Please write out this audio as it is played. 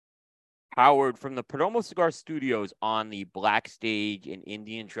Powered from the Perdomo Cigar Studios on the Black Stage in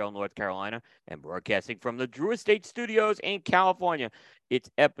Indian Trail, North Carolina, and broadcasting from the Drew Estate Studios in California. It's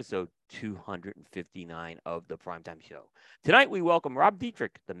episode 259 of the Primetime Show. Tonight, we welcome Rob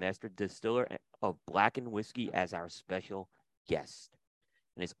Dietrich, the master distiller of Blackened Whiskey, as our special guest.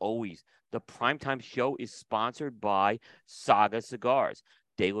 And as always, the Primetime Show is sponsored by Saga Cigars.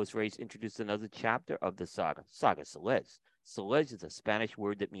 De Los Reyes introduced another chapter of the saga, Saga Celeste. Celeste is a Spanish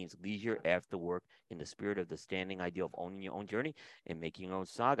word that means leisure after work in the spirit of the standing ideal of owning your own journey and making your own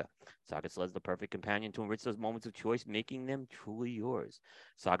saga. Saga Celeste is the perfect companion to enrich those moments of choice, making them truly yours.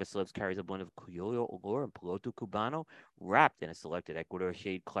 Saga Celeste carries a blend of Criollo Olor and Piloto Cubano wrapped in a selected Ecuador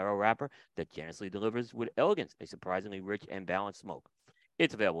shade Claro wrapper that generously delivers with elegance a surprisingly rich and balanced smoke.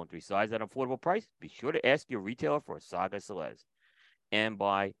 It's available in 3 sizes at an affordable price. Be sure to ask your retailer for a Saga Celeste. And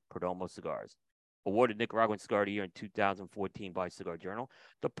by Perdomo Cigars. Awarded Nicaraguan Cigar of the Year in 2014 by Cigar Journal,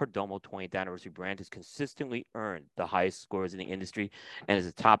 the Perdomo 20th Anniversary brand has consistently earned the highest scores in the industry and is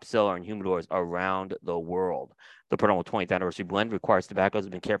a top seller in humidors around the world. The Perdomo 20th Anniversary blend requires tobaccos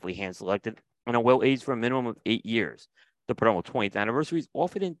have been carefully hand-selected and are well aged for a minimum of 8 years. The Perdomo 20th Anniversary is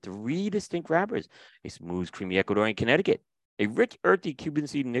offered in 3 distinct wrappers: a smooth, creamy Ecuadorian Connecticut, a rich, earthy Cuban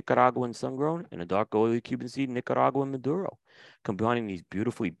seed Nicaraguan sun-grown, and a dark, oily Cuban seed Nicaraguan Maduro. Combining these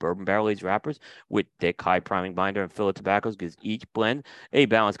beautifully bourbon barrel-aged wrappers with thick, high-priming binder and filler tobaccos gives each blend a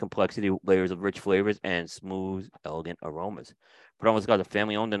balanced complexity, layers of rich flavors, and smooth, elegant aromas. Perdomo's got a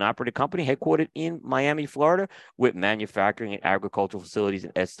family-owned and operated company headquartered in Miami, Florida, with manufacturing and agricultural facilities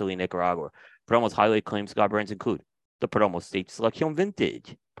in Esteli, Nicaragua. Perdomo's highly acclaimed cigar brands include the Perdomo State Selection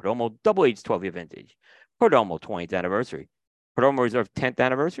Vintage, Perdomo Double Aged 12-Year Vintage, Perdomo 20th Anniversary, Perdomo Reserve 10th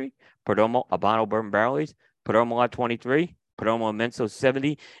Anniversary, Perdomo Habano Bourbon Barrel Aged, Perdomo Lot 23, Perdomo Immenso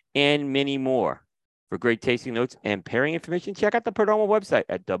 70, and many more. For great tasting notes and pairing information, check out the Perdomo website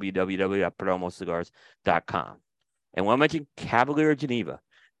at www.perdomocigars.com. And when I mention Cavalier Geneva,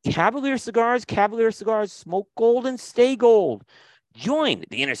 Cavalier Cigars, smoke gold and stay gold. Join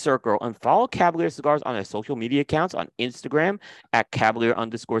the inner circle and follow Cavalier Cigars on their social media accounts on Instagram at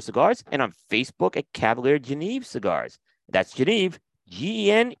Cavalier_cigars and on Facebook at Cavalier Geneve Cigars. That's Geneve,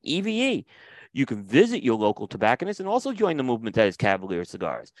 Geneve. You can visit your local tobacconist and also join the movement that is Cavalier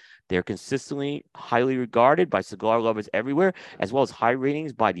Cigars. They're consistently highly regarded by cigar lovers everywhere, as well as high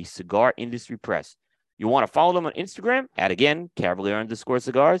ratings by the cigar industry press. You want to follow them on Instagram at, again,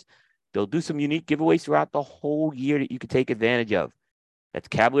 Cavalier_cigars. They'll do some unique giveaways throughout the whole year that you can take advantage of. That's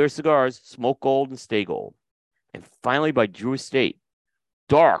Cavalier Cigars, smoke gold and stay gold. And finally, by Drew Estate,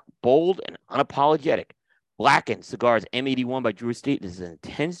 dark, bold, and unapologetic. Blackened Cigars M81 by Drew Estate is an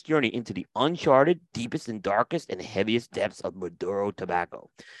intense journey into the uncharted, deepest and darkest and heaviest depths of Maduro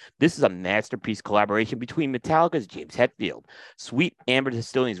tobacco. This is a masterpiece collaboration between Metallica's James Hetfield, Sweet Amber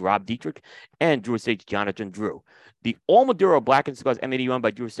Distilling's Rob Dietrich, and Drew Estate's Jonathan Drew. The All Maduro Blackened Cigars M81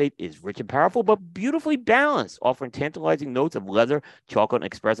 by Drew Estate is rich and powerful, but beautifully balanced, offering tantalizing notes of leather, chocolate,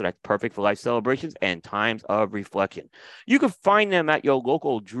 and espresso that's perfect for life celebrations and times of reflection. You can find them at your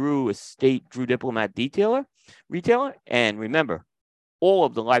local Drew Estate Drew Diplomat retailer. And remember, all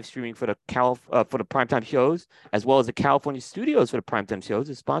of the live streaming for the primetime shows, as well as the California studios for the primetime shows,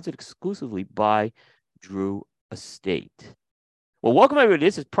 is sponsored exclusively by Drew Estate. Well, welcome everybody.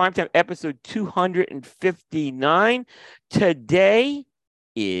 This is Primetime episode 259. Today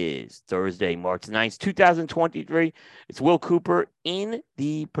is Thursday, March 9th, 2023. It's Will Cooper in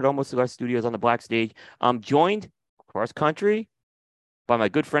the Perdomo Cigar Studios on the Black Stage. I'm joined cross country by my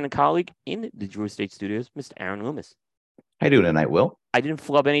good friend and colleague in the Drew Estate Studios, Mr. Aaron Loomis. How you doing tonight, Will? I didn't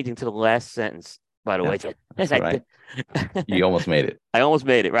flub anything to the last sentence, by the way. That's right. You almost made it. I almost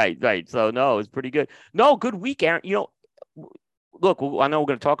made it. Right. So, no, it's pretty good. No, good week, Aaron. You know, look, I know we're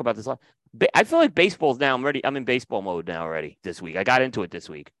going to talk about this. I feel like baseball's now. I'm ready. I'm in baseball mode now already this week. I got into it this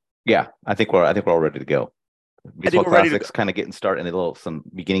week. Yeah, I think we're all ready to go. Baseball classics kind of getting started, and some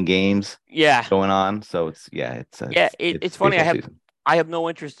beginning games. Going on. So it's funny. I have no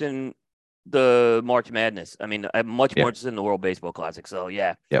interest in the March Madness. I mean, I have much more interest in the World Baseball Classic. So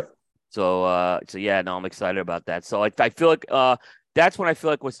yeah. Yep. So yeah, no, I'm excited about that. So I feel like that's when I feel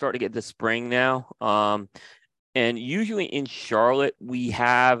like we're starting to get the spring now. And usually in Charlotte,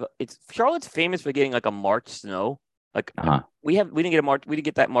 Charlotte's famous for getting like a March snow. Like we didn't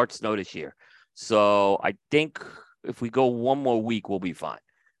get that March snow this year. So I think if we go one more week, we'll be fine.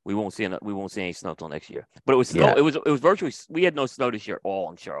 We won't see any snow till next year. But it was snow. Yeah. It was virtually, we had no snow this year at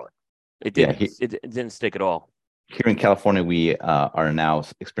all in Charlotte. It didn't. It didn't stick at all. Here in California, we are now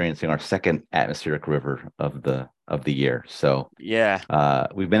experiencing our second atmospheric river of the year. So yeah,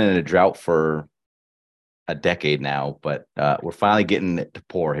 we've been in a drought for a decade now, but we're finally getting it to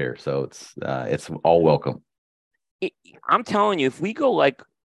pour here. So it's all welcome. I'm telling you, if we go like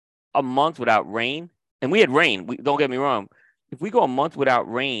a month without rain, and we had rain, don't get me wrong. If we go a month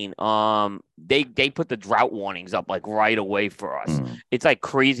without rain, they put the drought warnings up like right away for us. It's like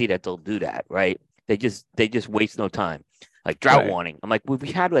crazy that they'll do that, right? They just waste no time. Like drought warning. I'm like, we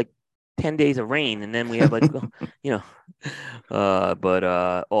had like 10 days of rain, and then we have like, but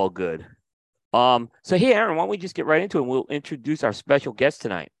all good. So hey, Aaron, why don't we just get right into it? And we'll introduce our special guest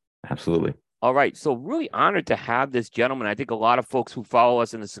tonight. Absolutely. All right. So really honored to have this gentleman. I think a lot of folks who follow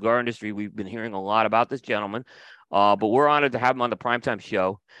us in the cigar industry, we've been hearing a lot about this gentleman, but we're honored to have him on the Primetime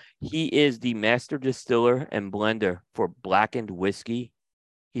Show. He is the master distiller and blender for Blackened Whiskey.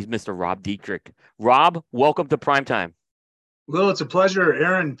 He's Mr. Rob Dietrich. Rob, welcome to Primetime. Well, it's a pleasure,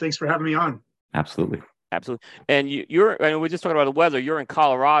 Aaron. Thanks for having me on. Absolutely. Absolutely. And we're just talking about the weather. You're in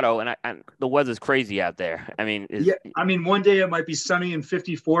Colorado, and the weather's crazy out there. I mean, one day it might be sunny and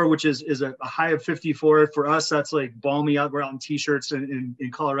 54, which is a high of 54. For us, that's like balmy out. We're out in t-shirts in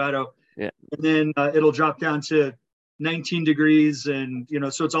Colorado. Yeah. And then it'll drop down to 19 degrees, and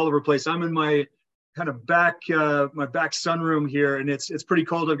so it's all over the place. I'm in my kind of back sunroom here, and it's pretty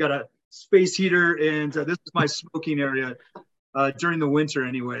cold. I've got a space heater, and this is my smoking area during the winter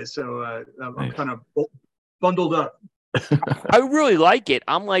anyway. So I'm kind of bundled up. I really like it.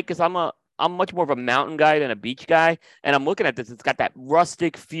 I'm like, because I'm much more of a mountain guy than a beach guy, and I'm looking at this. It's got that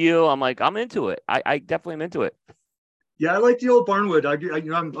rustic feel. I'm like, I'm into it. I definitely am into it. Yeah, I like the old barnwood.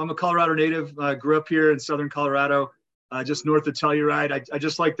 I'm a Colorado native. I grew up here in southern Colorado, just north of Telluride. I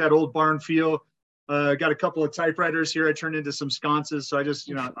just like that old barn feel. Got a couple of typewriters here. I turned into some sconces. So I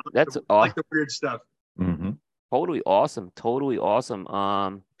just, that's I like the weird stuff. Mm-hmm. Totally awesome. But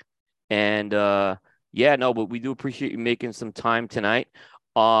we do appreciate you making some time tonight.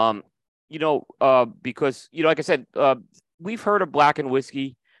 Because, like I said, we've heard of Blackened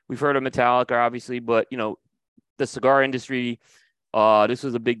Whiskey. We've heard of Metallica, obviously, but, the cigar industry, this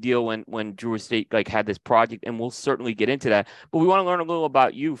was a big deal when Drew Estate had this project, and we'll certainly get into that. But we want to learn a little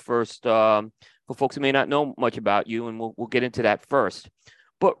about you first, for folks who may not know much about you, and we'll get into that first.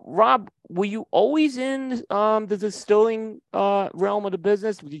 But Rob, were you always in the distilling realm of the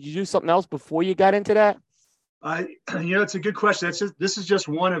business? Did you do something else before you got into that? It's a good question. This is just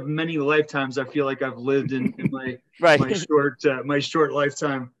one of many lifetimes I feel like I've lived in my right. my short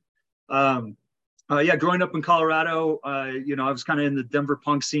lifetime. Growing up in Colorado, I was kind of in the Denver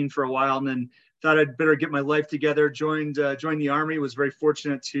punk scene for a while, and then thought I'd better get my life together. Joined the Army. Was very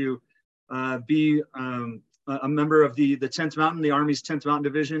fortunate to be a member of the 10th Mountain, the Army's 10th Mountain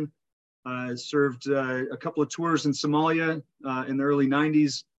Division. Served a couple of tours in Somalia in the early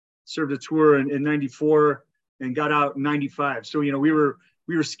 90s. Served a tour in 94 and got out in 95. So we were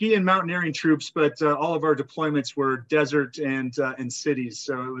ski and mountaineering troops, but all of our deployments were desert and cities.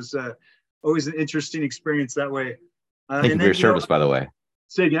 So it was always an interesting experience that way. Thank you for your service, by the way.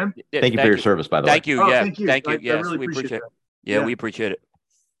 Say again. Thank you for your service, by the way. Thank you. Thank you. Thank you. Yes, I really appreciate it. Yeah, we appreciate it.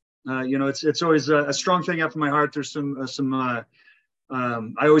 It's always a strong thing after my heart. There's I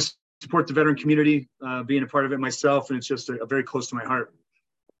always support the veteran community, being a part of it myself, and it's just a very close to my heart.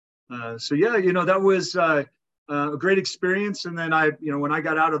 That was a great experience. And then when I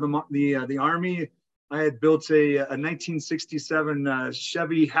got out of the Army, I had built a 1967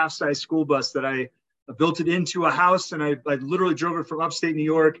 Chevy half-size school bus that I built it into a house, and I literally drove it from upstate New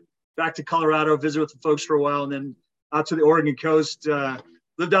York back to Colorado, visited with the folks for a while, and then out to the Oregon coast.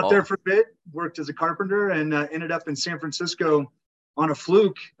 Lived out there for a bit, worked as a carpenter, and ended up in San Francisco on a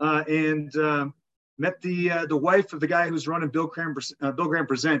fluke, and met the wife of the guy who was running Bill Graham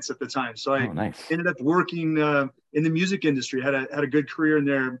Presents at the time. So I ended up working in the music industry. Had a good career in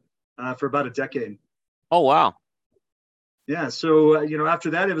there for about a decade. Oh wow! Yeah. So after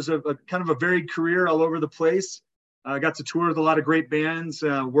that, it was a kind of a varied career all over the place. I got to tour with a lot of great bands,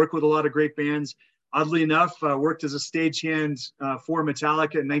 work with a lot of great bands. Oddly enough, worked as a stagehand for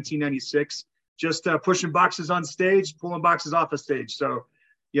Metallica in 1996, just pushing boxes on stage, pulling boxes off a stage. So,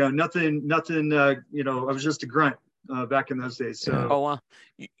 nothing. I was just a grunt back in those days. So, oh wow,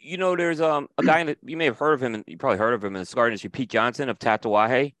 there's a guy you may have heard of him, and you probably heard of him in the cigar industry, Pete Johnson of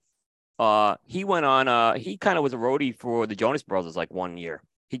Tatuaje. He went on. He kind of was a roadie for the Jonas Brothers like one year.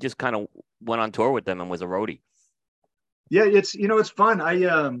 He just kind of went on tour with them and was a roadie. Yeah, it's fun.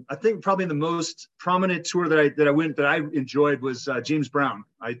 I think probably the most prominent tour that I enjoyed was James Brown.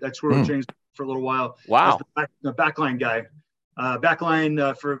 I toured with James for a little while. Wow, the backline guy.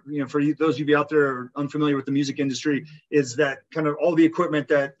 Backline for those of you out there who are unfamiliar with the music industry is that kind of all the equipment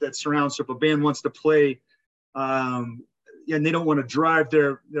that surrounds. So if a band wants to play, and they don't want to drive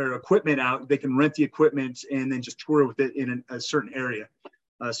their equipment out. They can rent the equipment and then just tour with it in a certain area.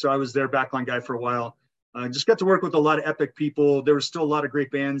 So I was their backline guy for a while. Just got to work with a lot of epic people. There was still a lot of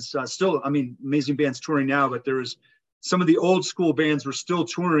great bands, amazing bands touring now, but there was some of the old school bands were still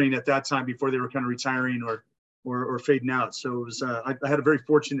touring at that time before they were kind of retiring or fading out. So it was, I had a very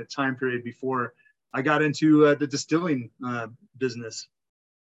fortunate time period before I got into the distilling business.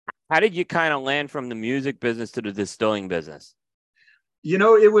 How did you kind of land from the music business to the distilling business?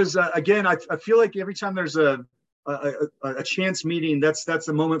 It was, again, I feel like every time there's a chance meeting, that's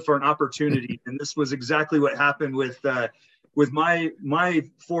the moment for an opportunity. And this was exactly what happened with my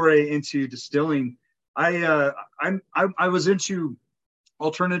foray into distilling. I was into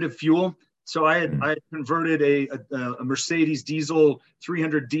alternative fuel. So I had converted a Mercedes diesel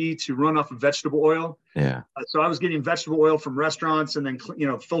 300D to run off of vegetable oil. Yeah. So I was getting vegetable oil from restaurants and then,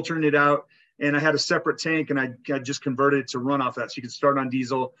 filtering it out. And I had a separate tank, and I just converted it to run off that. So you could start on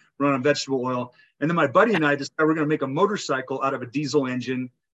diesel, run on vegetable oil. And then my buddy and I decided we're going to make a motorcycle out of a diesel engine.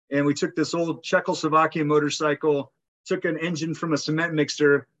 And we took this old Czechoslovakian motorcycle, took an engine from a cement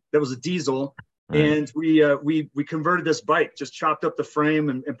mixer that was a diesel. And we converted this bike, just chopped up the frame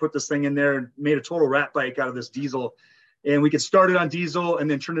and put this thing in there and made a total rat bike out of this diesel. And we could start it on diesel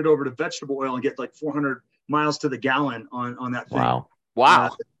and then turn it over to vegetable oil and get like 400 miles to the gallon on that thing.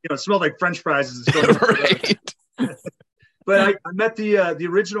 Wow. It smelled like French fries. Right. But I met the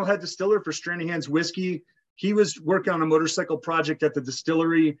original head distiller for Stranahan's whiskey. He was working on a motorcycle project at the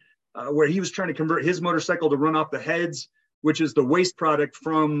distillery where he was trying to convert his motorcycle to run off the heads, which is the waste product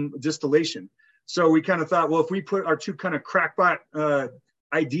from distillation. So we kind of thought, well, if we put our two kind of crackpot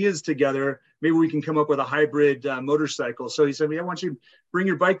ideas together, maybe we can come up with a hybrid motorcycle. So he said, why don't you bring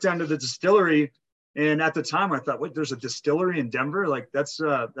your bike down to the distillery? And at the time I thought, wait, there's a distillery in Denver? Like that's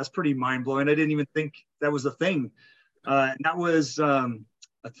pretty mind blowing. I didn't even think that was a thing. And that was, I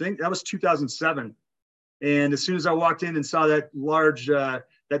think that was 2007. And as soon as I walked in and saw that large, that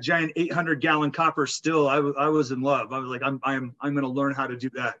giant 800-gallon copper still, I was in love. I was like, I'm going to learn how to do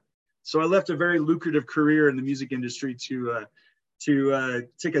that. So I left a very lucrative career in the music industry to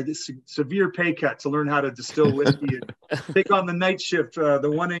take a severe pay cut to learn how to distill whiskey and take on the night shift, the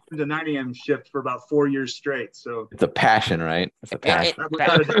 1 a.m. to 9 a.m. shift for about 4 years straight. So it's a passion, right? It's a passion.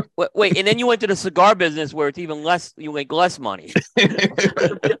 Wait, and then you went to the cigar business where it's even less. You make less money.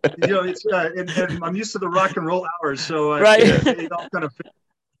 It's and I'm used to the rock and roll hours, so right. It all kind of fit.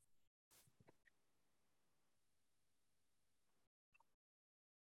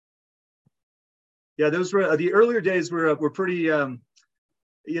 Yeah, those were the earlier days were pretty, there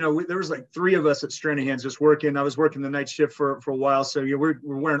was like 3 of us at Stranahan's just working. I was working the night shift for a while. So we're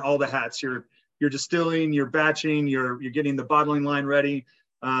wearing all the hats. You're distilling, you're batching, you're getting the bottling line ready.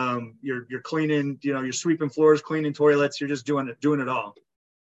 You're cleaning, you're sweeping floors, cleaning toilets. You're just doing it all.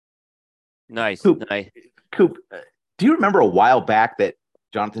 Nice. Coop, nice. Coop, do you remember a while back that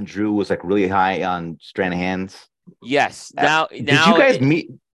Jonathan Drew was like really high on Stranahan's? Yes. Did you guys meet,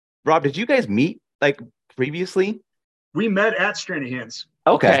 Rob? Did you guys meet like previously? We met at Stranahan's.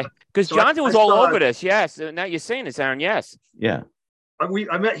 Okay. Because so Jonathan was all over this. Yes. Now you're saying this, Aaron. Yes. Yeah. I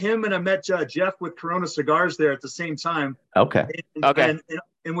met him and I met Jeff with Corona Cigars there at the same time. Okay. And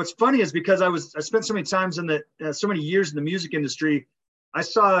what's funny is because I spent so many times so many years in the music industry, I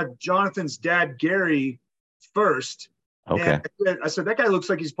saw Jonathan's dad, Gary, first. Okay. And I said, that guy looks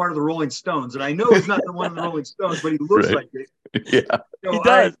like he's part of the Rolling Stones. And I know he's not the one of the Rolling Stones, but he looks like it. Yeah. He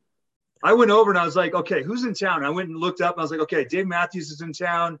does. I went over and I was like, okay, who's in town? I went and looked up and I was like, okay, Dave Matthews is in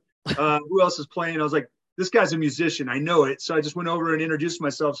town. Who else is playing? I was like, this guy's a musician. I know it. So I just went over and introduced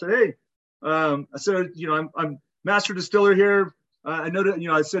myself. Said, hey, I said, I'm master distiller here. I know that,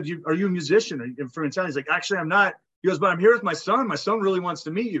 I said, are you a musician? Are you from in town? He's like, actually, I'm not. He goes, but I'm here with my son. My son really wants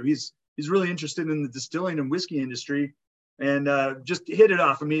to meet you. He's really interested in the distilling and whiskey industry, and just hit it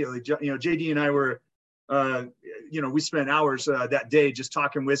off immediately. JD and I were, we spent hours that day just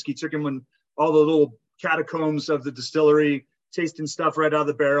talking whiskey. Took him in all the little catacombs of the distillery, tasting stuff right out of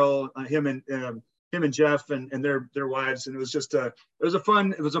the barrel. Him and Jeff and their wives, and it was just it was a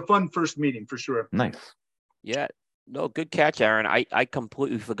fun first meeting for sure. Nice. Yeah. No, good catch, Aaron. I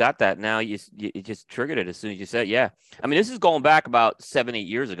completely forgot that. Now you just triggered it as soon as you said, yeah. I mean, this is going back about 7-8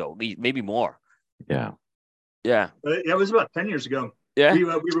 years ago, maybe more. Yeah. Yeah. It was about 10 years ago. Yeah. We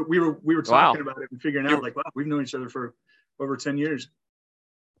were talking about it and figuring out like, wow, we've known each other for over 10 years.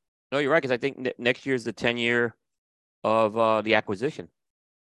 No, you're right, because I think next year is the 10-year of the acquisition.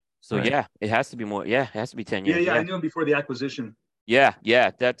 So right. Yeah, it has to be more. Yeah, it has to be 10 years. Yeah. I knew him before the acquisition. Yeah,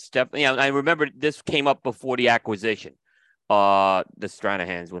 that's definitely. I remember this came up before the acquisition. The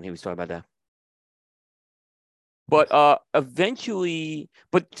Stranahan's when he was talking about that. But eventually,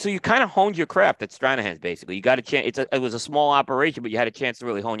 so you kind of honed your craft at Stranahan's. Basically, you got a chance. It was a small operation, but you had a chance to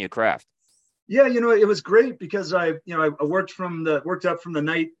really hone your craft. Yeah, it was great because I worked up from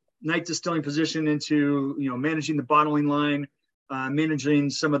the night distilling position into managing the bottling line, managing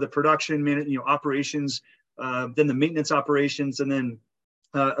some of the production, operations, then the maintenance operations, and then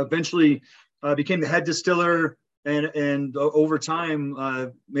eventually became the head distiller, and over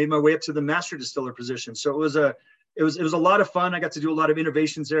time made my way up to the master distiller position. So it was a lot of fun. I got to do a lot of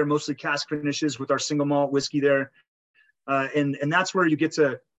innovations there, mostly cask finishes with our single malt whiskey there, and that's where you get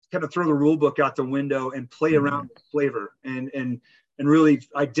to kind of throw the rule book out the window and play around with flavor and really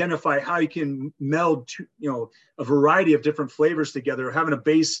identify how you can meld a variety of different flavors together, having a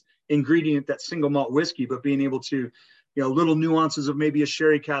base ingredient, that single malt whiskey, but being able to, little nuances of maybe a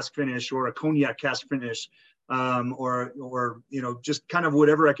sherry cask finish or a cognac cask finish, or just kind of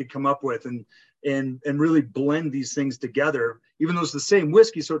whatever I could come up with and really blend these things together, even though it's the same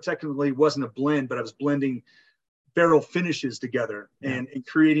whiskey. So it technically wasn't a blend, but I was blending barrel finishes together and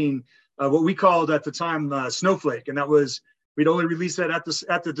creating what we called at the time Snowflake. And that was, we'd only release that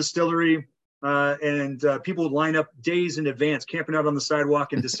at the distillery, and people would line up days in advance, camping out on the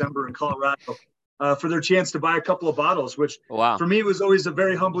sidewalk in December in Colorado for their chance to buy a couple of bottles, which for me was always a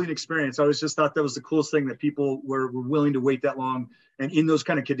very humbling experience. I always just thought that was the coolest thing, that people were willing to wait that long and in those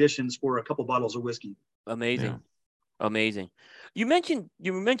kind of conditions for a couple bottles of whiskey. Amazing. Yeah. Amazing. You mentioned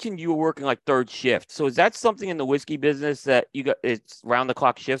you were working like third shift. So is that something in the whiskey business that it's round the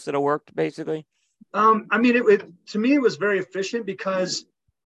clock shifts that are worked basically? I mean, to me, it was very efficient because,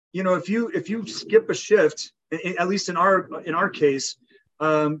 if you skip a shift, at least in our case,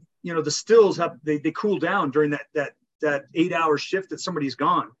 the stills they cool down during that 8-hour shift that somebody's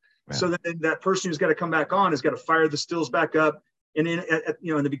gone. Yeah. So then that person who's got to come back on has got to fire the stills back up. And in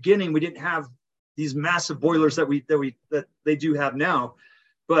the beginning, we didn't have these massive boilers that they do have now,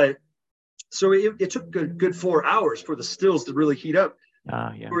 but so it took a good 4 hours for the stills to really heat up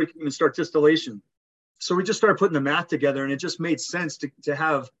before we can even start distillation. So we just started putting the math together, and it just made sense to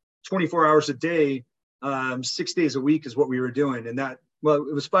have 24 hours a day, 6 days a week is what we were doing. And it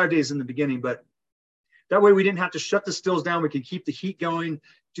was 5 days in the beginning, but that way we didn't have to shut the stills down. We could keep the heat going,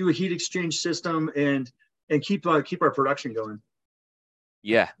 do a heat exchange system, and keep our production going.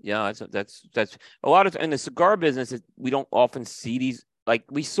 Yeah. That's a lot of in the cigar business. We don't often see these. Like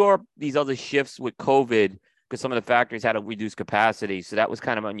we saw these other shifts with COVID because some of the factories had to reduce capacity, so that was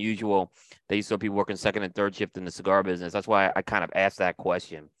kind of unusual. That you saw people working second and third shift in the cigar business. That's why I kind of asked that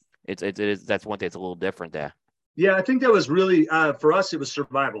question. It is that's one thing that's a little different there. Yeah, I think that was really for us. It was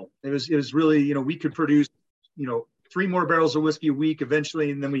survival. It was really we could produce 3 more barrels of whiskey a week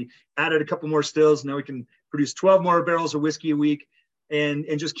eventually, and then we added a couple more stills. Now we can produce 12 more barrels of whiskey a week. And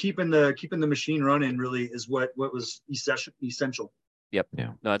just keeping the machine running really is what was essential. Yep.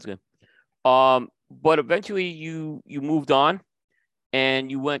 Yeah. No, that's good. But eventually you moved on,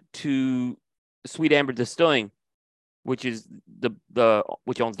 and you went to Sweet Amber Distilling, which is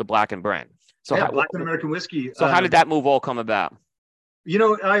which owns the Blacken brand. So Blacken American whiskey. So how did that move all come about?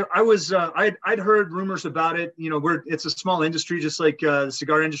 I was I'd heard rumors about it. It's a small industry, just like the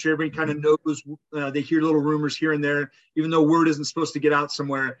cigar industry. Everybody kind of knows. They hear little rumors here and there, even though word isn't supposed to get out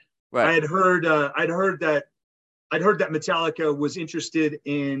somewhere. Right. I'd heard that Metallica was interested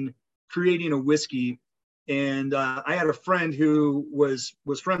in creating a whiskey, and I had a friend who was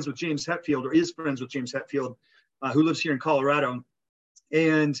friends with James Hetfield, or is friends with James Hetfield, who lives here in Colorado,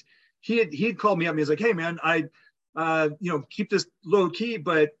 and he had called me up and he was like, "Hey man, keep this low key,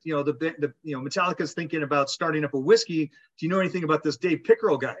 but Metallica's thinking about starting up a whiskey. Do you know anything about this Dave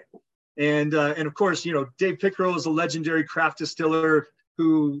Pickerel guy?" And of course, Dave Pickerel is a legendary craft distiller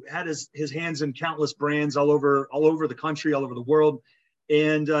who had his hands in countless brands all over the country, all over the world.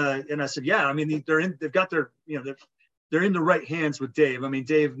 And I said, yeah, I mean, they're in the right hands with Dave. I mean,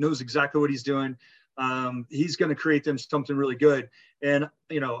 Dave knows exactly what he's doing. He's going to create them something really good. And,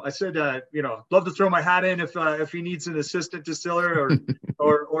 I said, love to throw my hat in if he needs an assistant distiller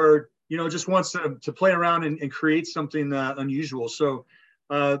or just wants to play around and create something unusual. So,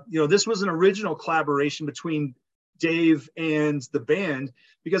 this was an original collaboration between Dave and the band,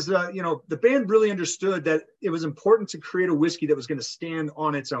 because, the band really understood that it was important to create a whiskey that was going to stand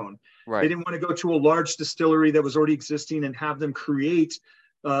on its own. Right. They didn't want to go to a large distillery that was already existing and have them create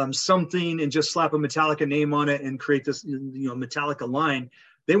something and just slap a Metallica name on it and create this, Metallica line.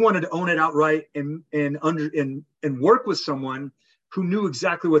 They wanted to own it outright and work with someone who knew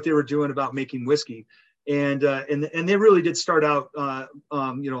exactly what they were doing about making whiskey. And they really did start out,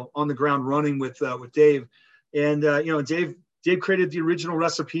 on the ground running with Dave. And Dave created the original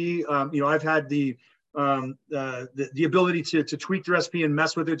recipe. I've had the the ability to tweak the recipe and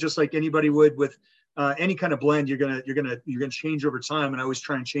mess with it just like anybody would with any kind of blend. You're gonna change over time, and I always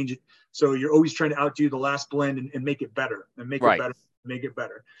try and change it. So you're always trying to outdo the last blend and make it better and make it better, make it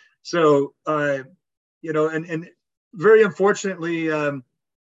better. So and very unfortunately,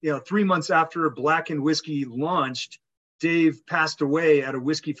 3 months after Blackened Whiskey launched, Dave passed away at a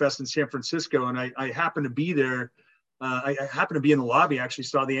whiskey fest in San Francisco, and I happened to be there. I happened to be in the lobby. I actually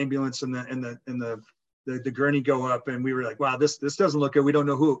saw the ambulance and the gurney go up, and we were like, "Wow, this doesn't look good." We didn't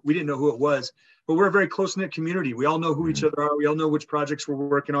know who it was, but we're a very close knit community. We all know who each other are. We all know which projects we're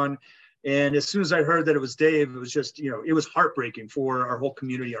working on. And as soon as I heard that it was Dave, it was just it was heartbreaking for our whole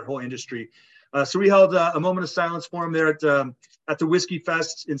community, our whole industry. So we held a moment of silence for him there at the Whiskey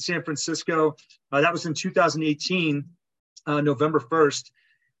Fest in San Francisco. That was in 2018. November 1st.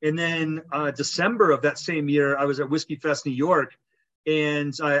 And then December of that same year, I was at Whiskey Fest New York,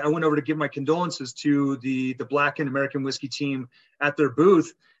 and I went over to give my condolences to the Blackened American Whiskey team at their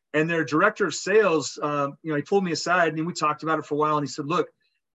booth. And their director of sales, he pulled me aside and we talked about it for a while. And he said, "Look,"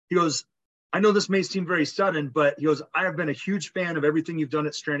 he goes, "I know this may seem very sudden, but," he goes, "I have been a huge fan of everything you've done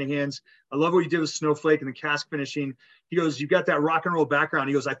at Stranahan's. I love what you did with Snowflake and the cask finishing." He goes, "You've got that rock and roll background."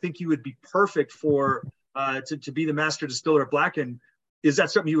 He goes, "I think you would be perfect for to be the master distiller at Blackened. Is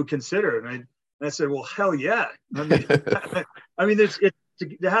that something you would consider?" And I said, "Well, hell yeah." I mean,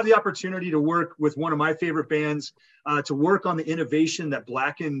 to have the opportunity to work with one of my favorite bands, to work on the innovation that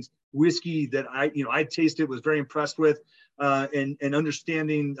Blackened whiskey that I tasted, was very impressed with, and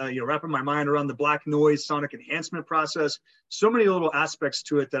understanding, wrapping my mind around the black noise sonic enhancement process. So many little aspects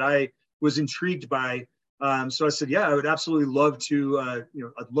to it that I was intrigued by. So I said, "Yeah, I would absolutely love to,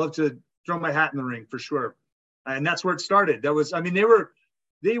 I'd love to throw my hat in the ring for sure." And that's where it started. They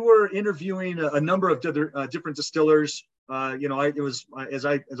were interviewing a number of different distillers. It was as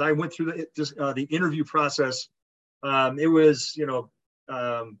I went through the interview process, it was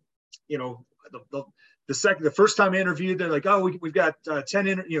the first time I interviewed, they're like, "Oh, we've got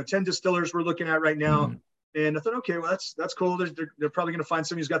 10 distillers we're looking at right now." Mm-hmm. And I thought, okay, well, that's cool. They're probably going to find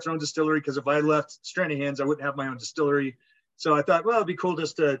somebody who's got their own distillery, because if I left Stranahan's, I wouldn't have my own distillery. So I thought, well, it'd be cool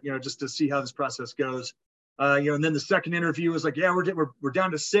just to see how this process goes. And then the second interview was like, "Yeah, we're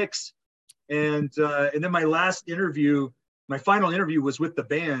down to 6," and then my final interview was with the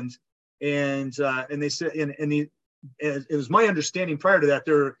band, and they said, it was my understanding prior to that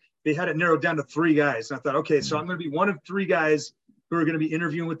they had it narrowed down to 3 guys, and I thought, okay, so I'm going to be one of 3 guys who are going to be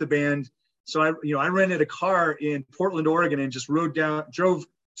interviewing with the band. So I rented a car in Portland, Oregon, and just took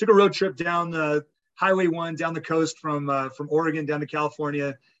a road trip down the Highway 1 down the coast from Oregon down to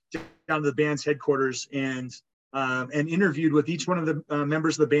California, down to the band's headquarters, and interviewed with each one of the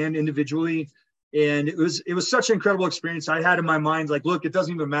members of the band individually. And it was such an incredible experience. I had in my mind, like, look, it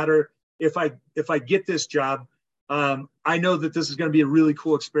doesn't even matter if I get this job. I know that this is going to be a really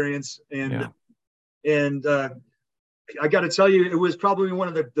cool experience. And I got to tell you, it was probably one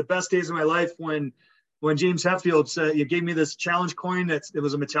of the best days of my life when James Hetfield said, "You gave me this challenge coin." It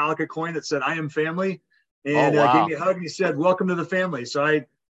was a Metallica coin that said, "I am family." And gave me a hug, and he said, "Welcome to the family." So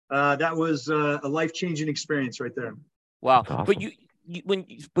that was a life-changing experience right there. Wow. Awesome.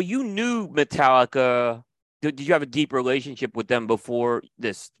 But you knew Metallica. Did you have a deep relationship with them before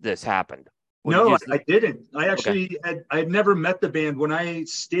this happened? No, I didn't. I actually I'd never met the band. When I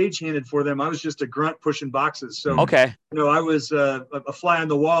stagehanded for them, I was just a grunt pushing boxes. So I was a fly on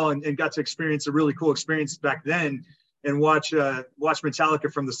the wall and got to experience a really cool experience back then, and watch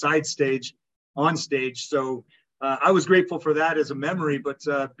Metallica from the side stage on stage. So I was grateful for that as a memory, but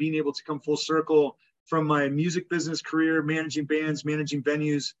being able to come full circle from my music business career, managing bands, managing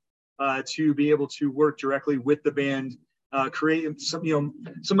venues, to be able to work directly with the band, create some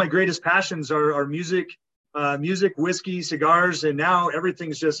of my greatest passions are music, whiskey, cigars, and now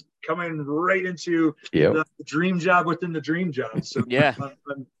everything's just coming right into the dream job within the dream job. So yeah,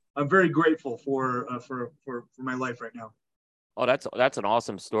 I'm very grateful for my life right now. Oh, that's an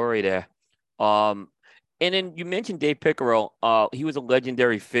awesome story there. And then you mentioned Dave Pickerel. He was a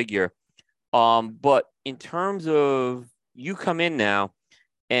legendary figure. But in terms of, you come in now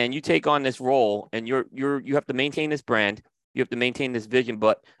and you take on this role, and you have to maintain this brand, you have to maintain this vision,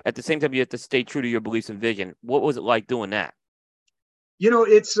 but at the same time you have to stay true to your beliefs and vision. What was it like doing that?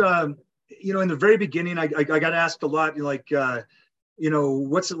 It's in the very beginning, I got asked a lot,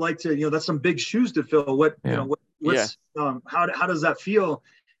 what's it like to, that's some big shoes to fill. How does that feel?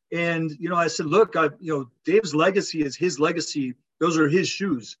 And I said, look, Dave's legacy is his legacy. Those are his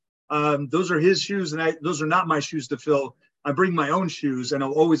shoes. Those are his shoes, and those are not my shoes to fill. I bring my own shoes, and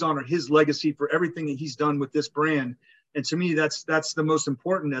I'll always honor his legacy for everything that he's done with this brand. And to me, that's the most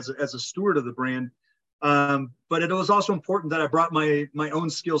important as a steward of the brand. But it was also important that I brought my own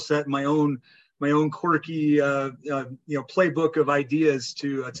skill set, my own quirky playbook of ideas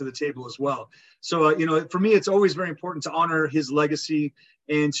to the table as well. So for me, it's always very important to honor his legacy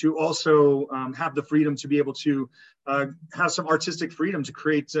and to also have the freedom to be able to have some artistic freedom to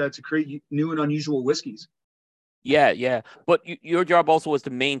create new and unusual whiskeys. Yeah. But your job also was to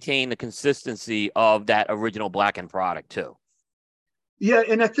maintain the consistency of that original Blacken product too. Yeah,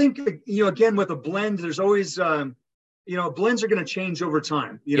 and I think again with a blend, there's always blends are going to change over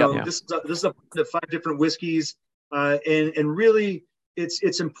time. This is a 5 different whiskeys, and really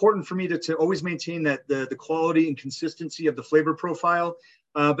it's important for me to always maintain that the quality and consistency of the flavor profile.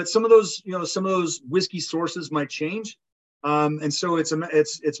 But some of those whiskey sources might change, and so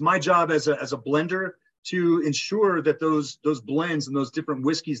it's my job as a blender to ensure that those blends and those different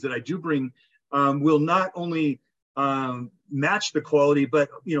whiskeys that I do bring will not only match the quality, but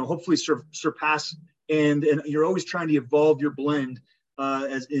hopefully surpass. And you're always trying to evolve your blend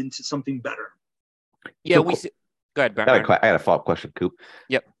as into something better. Yeah, go ahead, Baron. I got a follow-up question, Coop.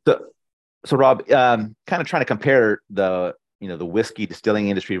 Yep. So Rob, kind of trying to compare the whiskey distilling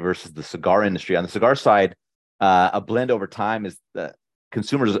industry versus the cigar industry. On the cigar side, a blend over time is that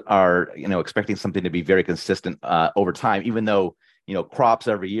consumers are expecting something to be very consistent over time, even though crops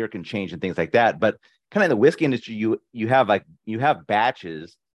every year can change and things like that. But kind of in the whiskey industry, you have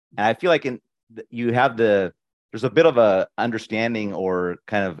batches, and I feel like there's a bit of a understanding or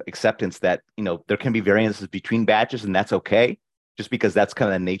kind of acceptance that there can be variances between batches, and that's okay, just because that's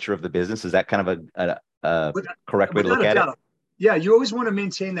kind of the nature of the business. Is that kind of a correct way to look at it? Yeah, you always want to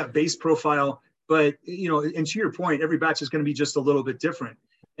maintain that base profile, but and to your point, every batch is going to be just a little bit different.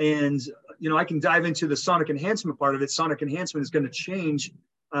 And I can dive into the sonic enhancement part of it. Sonic enhancement is going to change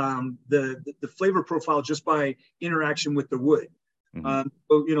the flavor profile just by interaction with the wood.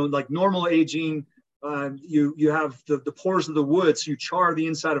 Mm-hmm. Like normal aging, you have the pores of the wood, so you char the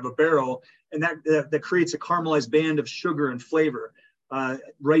inside of a barrel, and that creates a caramelized band of sugar and flavor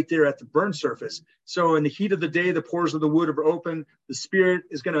right there at the burn surface. So in the heat of the day, the pores of the wood are open. The spirit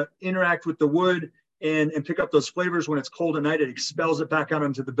is going to interact with the wood and pick up those flavors. When it's cold at night, it expels it back out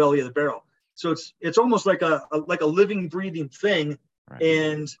into the belly of the barrel. So it's almost like a living, breathing thing. Right.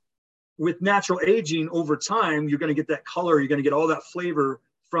 And with natural aging over time, you're going to get that color. You're going to get all that flavor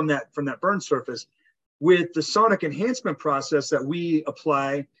from that burn surface. With the sonic enhancement process that we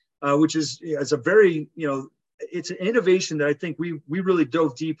apply, which is a very, it's an innovation that I think we really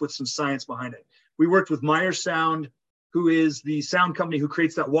dove deep with some science behind it. We worked with Meyer Sound, who is the sound company who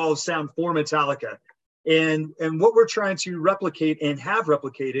creates that wall of sound for Metallica. And what we're trying to replicate and have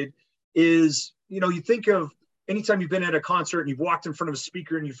replicated is, you think of anytime you've been at a concert and you've walked in front of a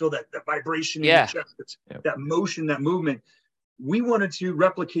speaker and you feel that vibration in your chest, that motion, that movement. We wanted to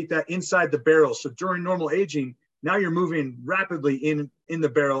replicate that inside the barrel. So during normal aging, now you're moving rapidly in the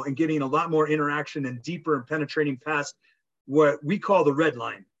barrel and getting a lot more interaction and deeper and penetrating past what we call the red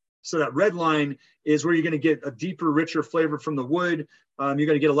line. So that red line is where you're going to get a deeper, richer flavor from the wood. You're going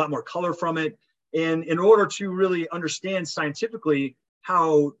to get a lot more color from it. And in order to really understand scientifically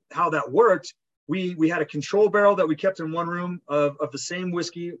how that worked, we had a control barrel that we kept in one room of the same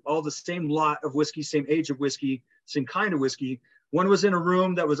whiskey, all the same lot of whiskey, same age of whiskey, same kind of whiskey. One was in a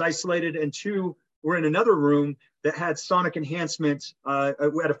room that was isolated, and two were in another room that had sonic enhancement at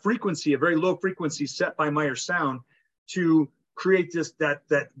a frequency, a very low frequency set by Meyer Sound to create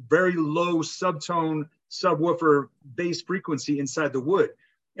that very low subtone subwoofer bass frequency inside the wood.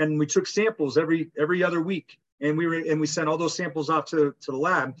 And we took samples every other week, and we sent all those samples off to the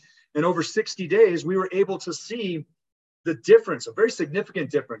lab. And over 60 days, we were able to see the difference, a very significant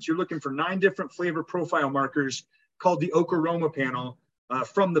difference. You're looking for 9 different flavor profile markers called the oak aroma panel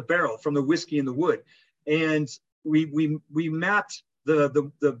from the barrel, from the whiskey and the wood. And we mapped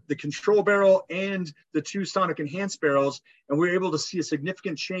the control barrel and the 2 sonic enhanced barrels, and we were able to see a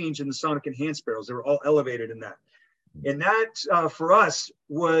significant change in the sonic enhanced barrels. They were all elevated in that. And that, for us,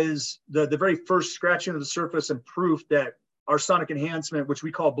 was the very first scratching of the surface and proof that our sonic enhancement, which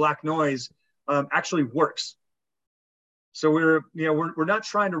we call black noise, actually works. So we're not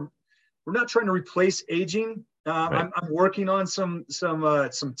trying to replace aging. Right. I'm working on some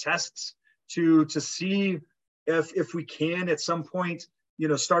tests to see if we can at some point,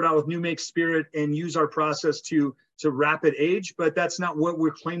 start out with new make spirit and use our process to rapid age, but that's not what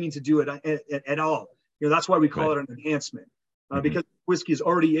we're claiming to do at all. That's why we call it an enhancement, because whiskey is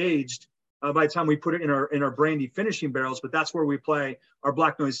already aged by the time we put it in our brandy finishing barrels, but that's where we apply our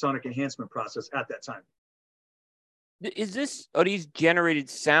black noise sonic enhancement process at that time. Are these generated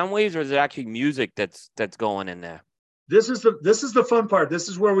sound waves, or is it actually music that's going in there? This is the fun part. This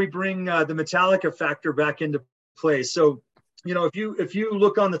is where we bring the Metallica factor back into play. So, if you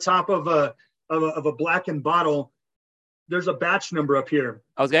look on the top of a blackened bottle, there's a batch number up here.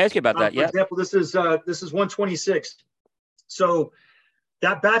 I was gonna ask you about that. For example, this is 126. So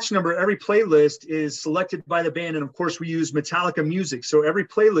that batch number, every playlist is selected by the band, and of course we use Metallica music. So every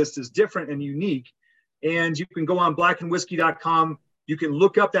playlist is different and unique. And you can go on blackandwhiskey.com. You can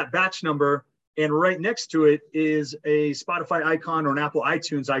look up that batch number, and right next to it is a Spotify icon or an Apple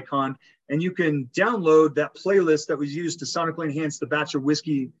iTunes icon, and you can download that playlist that was used to sonically enhance the batch of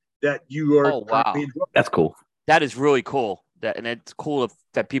whiskey that you are. Oh wow, that's cool. That is really cool. And it's cool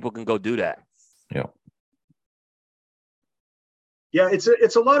that people can go do that. Yeah. Yeah,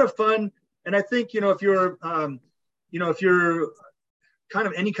 it's a lot of fun, and I think if you're if you're kind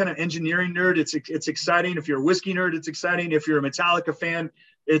of any kind of engineering nerd, it's exciting. If you're a whiskey nerd, it's exciting. If you're a Metallica fan,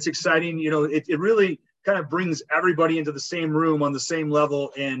 it's exciting. It really kind of brings everybody into the same room on the same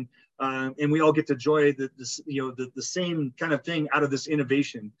level, and we all get to enjoy the same kind of thing out of this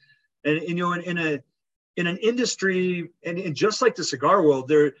innovation. And in an industry, and just like the cigar world,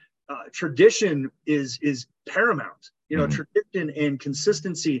 there tradition is paramount. Tradition and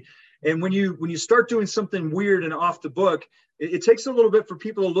consistency. And when you start doing something weird and off the book, it takes a little bit for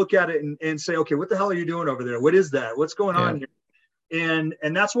people to look at it and say, okay, what the hell are you doing over there? What is that? What's going on here?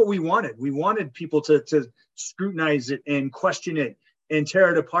 And that's what we wanted. We wanted people to scrutinize it and question it and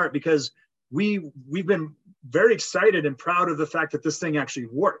tear it apart, because we've been very excited and proud of the fact that this thing actually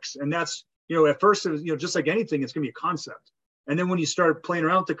works. And that's, at first, it was, just like anything, it's going to be a concept. And then when you start playing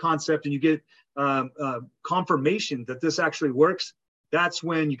around with the concept and you get confirmation that this actually works, that's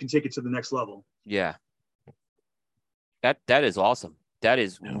when you can take it to the next level. Yeah. That is awesome. That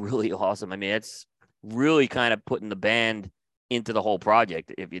is really awesome. I mean, it's really kind of putting the band into the whole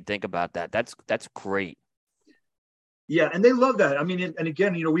project. If you think about that, that's great. Yeah. And they love that. I mean, and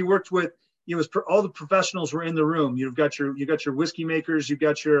again, we worked with, all the professionals were in the room. You got your whiskey makers, you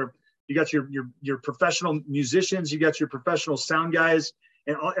got your professional musicians, you got your professional sound guys,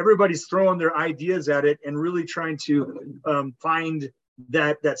 and everybody's throwing their ideas at it and really trying to find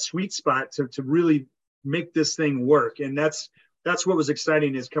that sweet spot to really make this thing work. And that's what was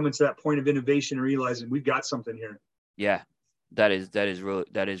exciting, is coming to that point of innovation and realizing we've got something here. Yeah, that is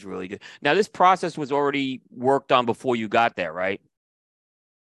really good. Now, this process was already worked on before you got there, right?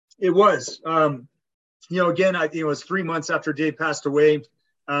 It was. Again, it was 3 months after Dave passed away.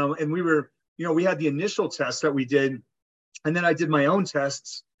 And we had the initial test that we did, and then I did my own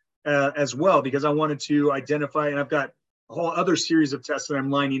tests as well, because I wanted to identify, and I've got a whole other series of tests that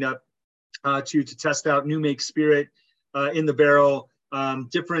I'm lining up to test out new make spirit in the barrel,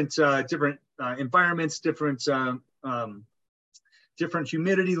 different environments, different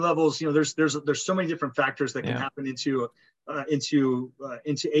humidity levels. There's so many different factors that can happen into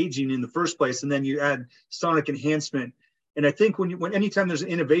aging in the first place, and then you add sonic enhancement. And I think anytime there's an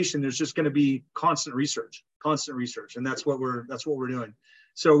innovation, there's just going to be constant research, and that's what we're doing.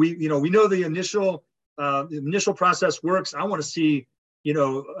 So we know the initial process works. I want to see,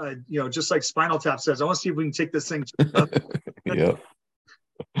 just like Spinal Tap says, I want to see if we can take this thing. Yeah.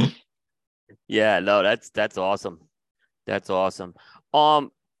 Yeah. No, that's awesome. That's awesome.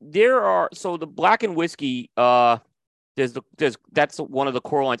 So the Black and Whiskey, that's one of the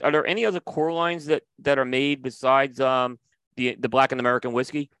core lines. Are there any other core lines that are made besides the Black and American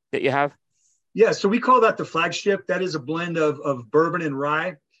Whiskey that you have? Yeah, so we call that the flagship. That is a blend of bourbon and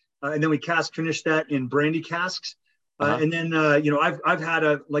rye, and then we cask finish that in brandy casks. And then I've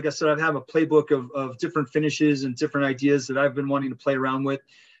had like I said, I've had a playbook of different finishes and different ideas that I've been wanting to play around with.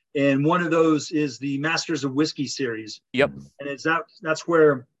 And one of those is the Masters of Whiskey series. Yep. And that's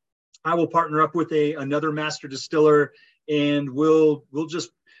where I will partner up with another master distiller, and we'll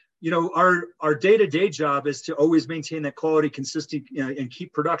just, our day-to-day job is to always maintain that quality, consistency, and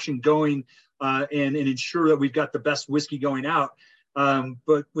keep production going, and ensure that we've got the best whiskey going out.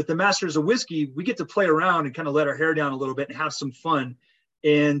 But with the Masters of Whiskey, we get to play around and kind of let our hair down a little bit and have some fun.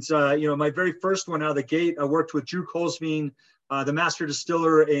 And, my very first one out of the gate, I worked with Drew Colsveen, the master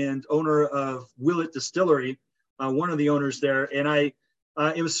distiller and owner of Willett Distillery, one of the owners there. And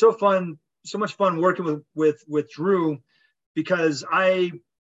it was so much fun working with Drew, because I'm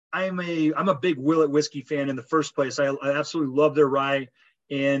a big Willett whiskey fan in the first place. I absolutely love their rye.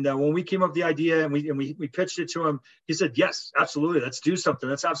 And when we came up with the idea and we pitched it to him, he said, yes, absolutely. Let's do something.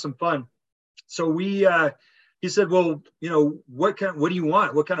 Let's have some fun. So he said, well, what do you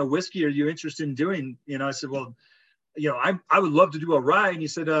want? What kind of whiskey are you interested in doing? I said, well, I would love to do a rye. And he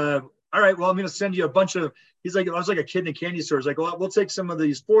said, all right, well, I'm going to send you a bunch of, he's like, I was like a kid in a candy store. He's like, well, we'll take some of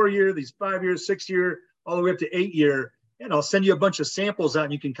these 4-year, these 5-year, 6-year, all the way up to 8-year. and I'll send you a bunch of samples out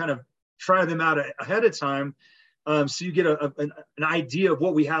and you can kind of try them out ahead of time. So you get an idea of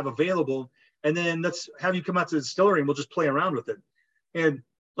what we have available, and then let's have you come out to the distillery and we'll just play around with it. And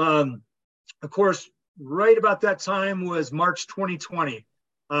of course, right about that time was March 2020,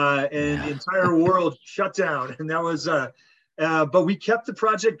 and the entire world shut down. And that was, but we kept the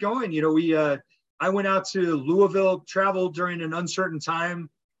project going. You know, I went out to Louisville, traveled during an uncertain time,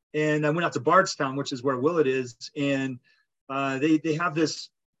 and I went out to Bardstown, which is where Willet is, and they have this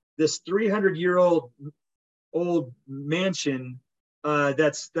 300-year-old mansion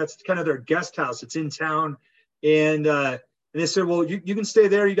that's kind of their guest house. It's in town, and they said, well, you can stay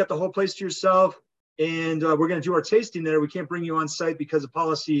there. You got the whole place to yourself, and we're going to do our tasting there. We can't bring you on site because of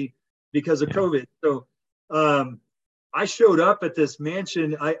policy, because of COVID. So I showed up at this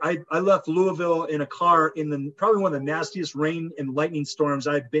mansion. I left Louisville in a car in probably one of the nastiest rain and lightning storms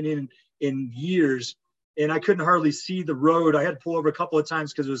I've been in years, and I couldn't hardly see the road. I had to pull over a couple of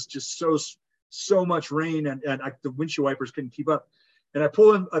times because it was just so much rain, and the windshield wipers couldn't keep up. And I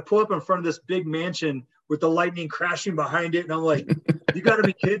pull up in front of this big mansion with the lightning crashing behind it, and I'm like, "You got to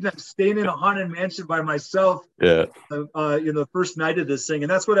be kidding! I'm staying in a haunted mansion by myself." Yeah. The first night of this thing, and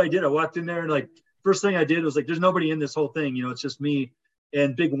that's what I did. I walked in there, and like, first thing I did was like, "There's nobody in this whole thing. You know, it's just me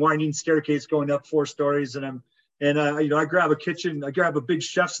and big winding staircase going up 4 stories." And I grab a kitchen, I grab a big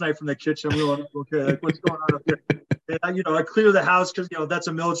chef's knife from the kitchen. I'm going, okay, like, what's going on up here? And I clear the house because that's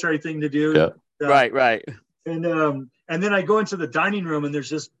a military thing to do. Yeah. Right. And then I go into the dining room, and there's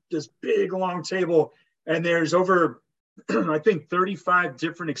this big long table, and there's over I think 35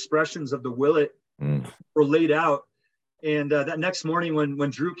 different expressions of the Willet were laid out. And that next morning when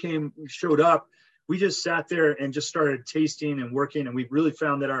Drew showed up, we just sat there and just started tasting and working, and we really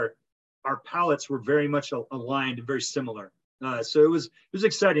found that our palates were very much aligned and very similar. So it was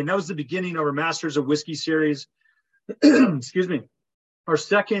exciting. That was the beginning of our Masters of Whiskey series. Excuse me. Our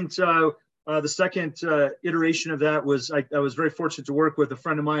the second iteration of that was I was very fortunate to work with a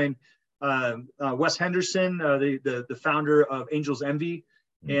friend of mine, Wes Henderson, the founder of Angel's Envy,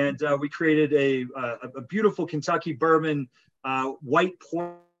 and we created a beautiful Kentucky bourbon white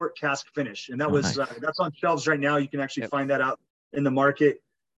port cask finish, and that was that's on shelves right now. You can actually find that out in the market.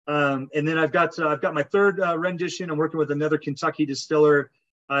 And then I've got my third rendition. I'm working with another Kentucky distiller.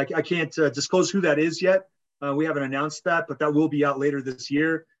 I can't disclose who that is yet. We haven't announced that, but that will be out later this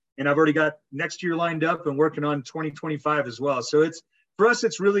year. And I've already got next year lined up and working on 2025 as well. So for us,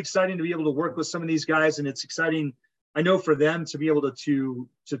 it's really exciting to be able to work with some of these guys, and it's exciting, I know, for them to be able to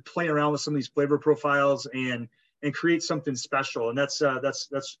play around with some of these flavor profiles and create something special. And that's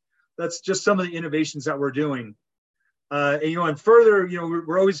just some of the innovations that we're doing. And further,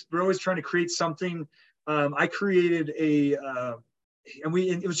 we're always trying to create something. I created and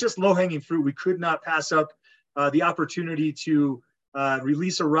it was just low hanging fruit. We could not pass up the opportunity to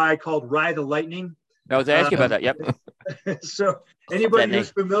release a rye called Rye the Lightning. I was asking about that. Yep. So anybody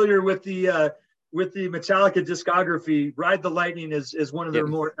who's familiar with the Metallica discography, Ride the Lightning is one of their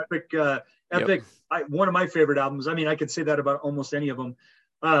more epic, one of my favorite albums. I mean, I could say that about almost any of them.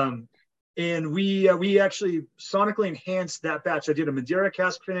 And we actually sonically enhanced that batch. I did a Madeira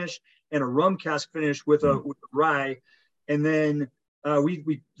cask finish and a rum cask finish with a rye, and then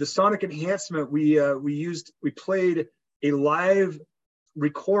the sonic enhancement we played a live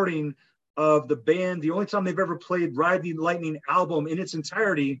recording of the band. The only time they've ever played Ride the Lightning album in its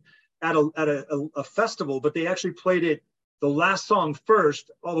entirety at a festival, but they actually played it the last song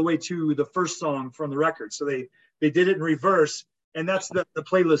first, all the way to the first song from the record. So they did it in reverse. And that's the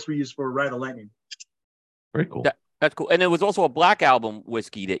playlist we use for Ride the Lightning. Very cool. That's cool. And there was also a Black Album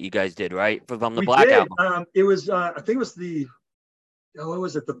whiskey that you guys did, right? From the we Black did. Album. It was, I think it was the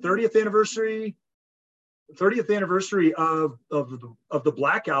 30th anniversary? 30th anniversary of the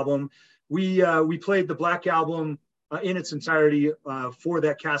Black Album. We played the Black Album in its entirety for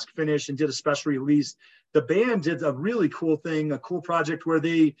that cask finish and did a special release. The band did a really cool thing, a cool project where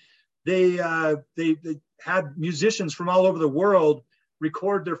they had musicians from all over the world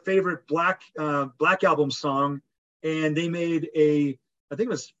record their favorite Black Album song, and they made I think it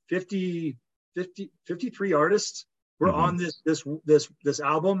was 53 artists were on this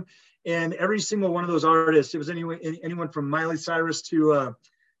album, and every single one of those artists, it was anyone from Miley Cyrus to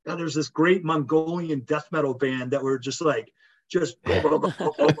there's this great Mongolian death metal band that were just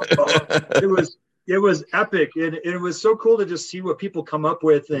it was epic, and it was so cool to just see what people come up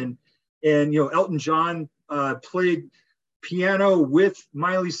with. And Elton John played piano with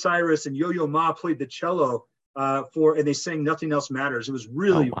Miley Cyrus, and Yo-Yo Ma played the cello and they sang Nothing Else Matters. It was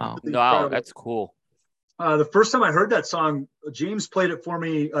really, really wow, that's cool. The first time I heard that song, James played it for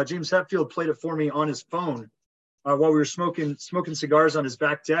me. James Hetfield played it for me on his phone, while we were smoking cigars on his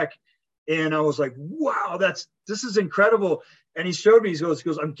back deck. And I was like, wow, this is incredible. And he showed me, he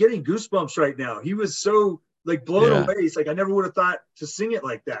goes, I'm getting goosebumps right now. He was so like blown away. He's like, I never would have thought to sing it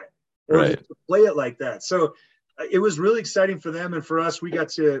like that or to play it like that. So it was really exciting for them. And for us, we got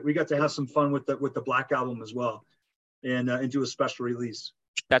to have some fun with the Black Album as well and do a special release.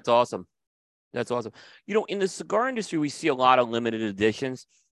 That's awesome. That's awesome. You know, in the cigar industry, we see a lot of limited editions.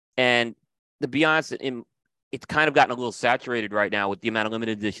 And to be honest, it's kind of gotten a little saturated right now with the amount of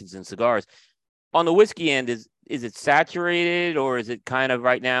limited editions in cigars. On the whiskey end, is it saturated, or is it kind of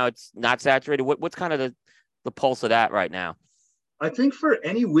right now it's not saturated? What's kind of the pulse of that right now? I think for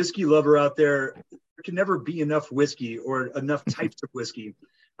any whiskey lover out there can never be enough whiskey or enough types of whiskey.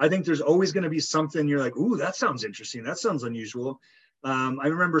 I think there's always going to be something you're like, ooh, that sounds interesting. That sounds unusual. I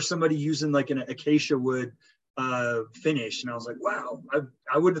remember somebody using like an acacia wood finish, and I was like, wow,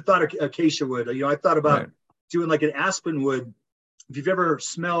 I wouldn't have thought acacia wood. You know, I thought about doing like an aspen wood. If you've ever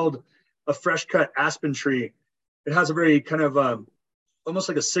smelled a fresh cut aspen tree, it has a very kind of almost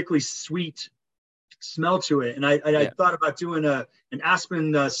like a sickly sweet smell to it. And I thought about doing an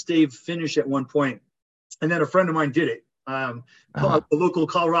aspen stave finish at one point. And then a friend of mine did it. A local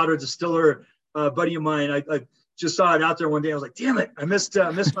Colorado distiller, buddy of mine, I just saw it out there one day. I was like, damn it, I missed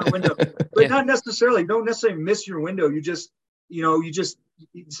my window. But don't necessarily miss your window. You just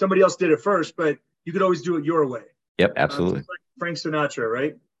somebody else did it first, but you could always do it your way. Yep, absolutely. Like Frank Sinatra,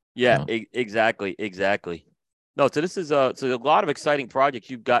 right? Yeah, exactly. No, so this is a lot of exciting projects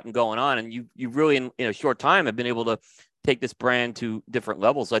you've gotten going on, and you really in a short time have been able to take this brand to different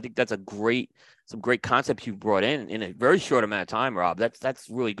levels. So I think that's some great concepts you've brought in a very short amount of time, Rob. That's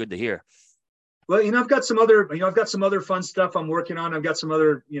really good to hear. Well, I've got some other fun stuff I'm working on. I've got some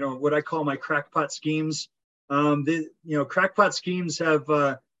other, what I call my crackpot schemes. Crackpot schemes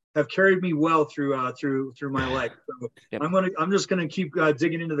have carried me well through my life. So yep. I'm just gonna keep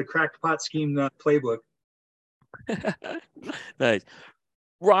digging into the crackpot scheme playbook. Nice.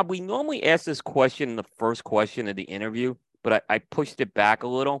 Rob, we normally ask this question in the first question of the interview, but I pushed it back a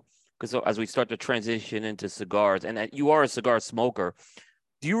little because as we start to transition into cigars, and you are a cigar smoker,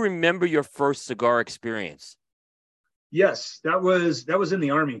 do you remember your first cigar experience? Yes, that was in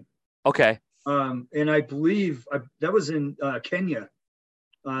the Army. Okay. And I believe that was in Kenya.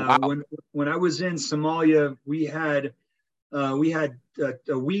 Wow. When I was in Somalia, we had a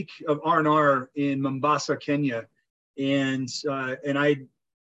week of R&R in Mombasa, Kenya, and I,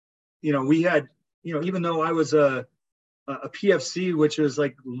 we had, even though I was a PFC, which is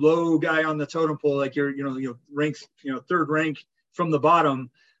like low guy on the totem pole, like you're ranked, third rank from the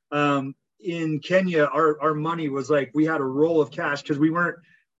bottom. In Kenya, our money was like we had a roll of cash because we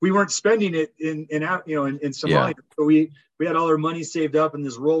weren't spending it in Somalia. Yeah. So we had all our money saved up in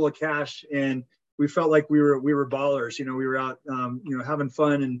this roll of cash, and we felt like we were ballers. We were out, having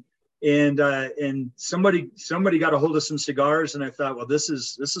fun, and somebody got a hold of some cigars, and I thought, well, this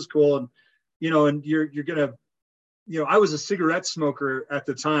is cool, and and you're gonna, I was a cigarette smoker at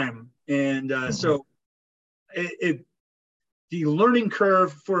the time, and so the learning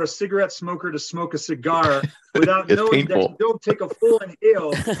curve for a cigarette smoker to smoke a cigar without knowing painful. That you don't take a full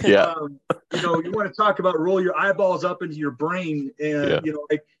inhale. Yeah. You want to talk about roll your eyeballs up into your brain. And,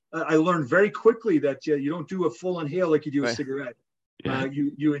 I learned very quickly that you don't do a full inhale like you do a cigarette. Yeah.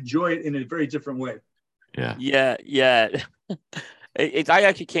 You enjoy it in a very different way. Yeah. Yeah. I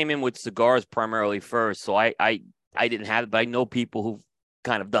actually came in with cigars primarily first. So I didn't have it, but I know people who've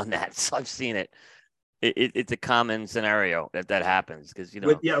kind of done that. So I've seen it. It's a common scenario that happens because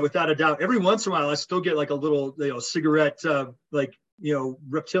without a doubt. Every once in a while, I still get like a little cigarette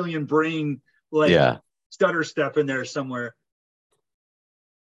reptilian brain stutter step in there somewhere.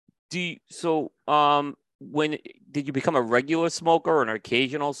 When did you become a regular smoker or an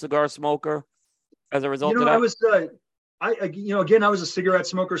occasional cigar smoker as a result of that? I was I was a cigarette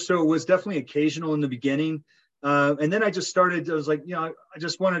smoker, so it was definitely occasional in the beginning. And then I just started. I was like, I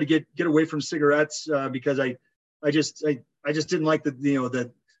just wanted to get away from cigarettes because I just didn't like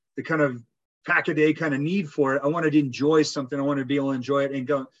the kind of pack a day kind of need for it. I wanted to enjoy something. I wanted to be able to enjoy it and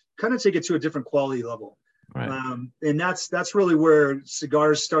go kind of take it to a different quality level. Right. And that's really where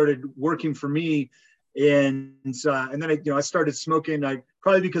cigars started working for me. And then I started smoking.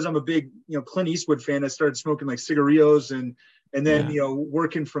 Probably because I'm a big Clint Eastwood fan. I started smoking like cigarillos and then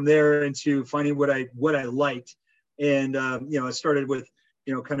working from there into finding what I liked. And I started with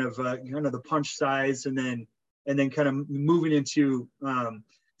kind of the punch size, and then kind of moving into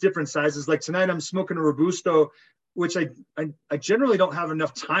different sizes. Like tonight I'm smoking a Robusto, which I generally don't have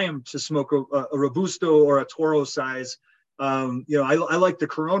enough time to smoke a Robusto or a Toro size. I like the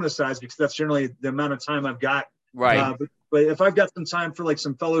Corona size because that's generally the amount of time I've got Right. But if I've got some time for like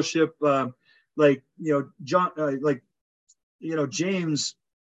some fellowship, like, John, James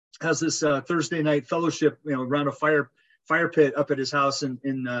has this Thursday night fellowship, around a fire pit up at his house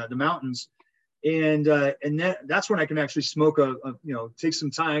in the mountains. And that's when I can actually smoke take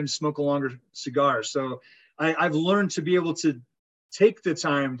some time, smoke a longer cigar. So I've learned to be able to take the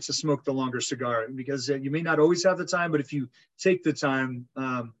time to smoke the longer cigar, because you may not always have the time, but if you take the time,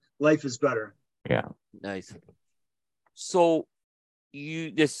 life is better. Yeah. Nice. So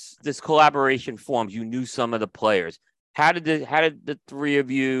this collaboration formed. You knew some of the players. How did the three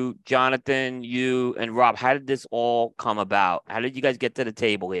of you, Jonathan, you, and Rob, how did this all come about? How did you guys get to the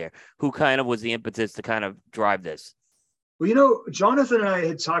table here? Who kind of was the impetus to kind of drive this? Well, Jonathan and I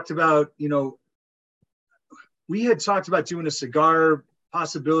had talked about, we had talked about doing a cigar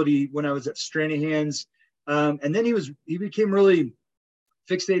possibility when I was at Stranahan's. And then he became really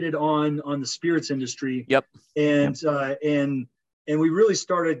fixated on the spirits industry. Yep. And we really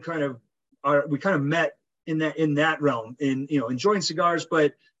started we kind of met in that realm, in enjoying cigars,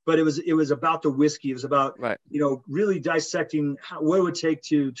 but it was about the whiskey. It was about, right, really dissecting what it would take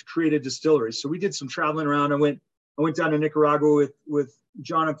to create a distillery. So we did some traveling around. I went down to Nicaragua with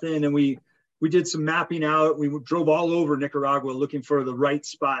Jonathan, and we did some mapping out. We drove all over Nicaragua looking for the right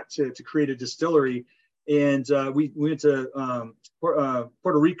spot to create a distillery. And we went to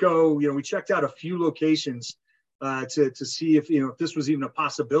Puerto Rico. We checked out a few locations to see if this was even a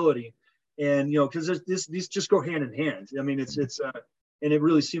possibility. And because these just go hand in hand. I mean, it's and it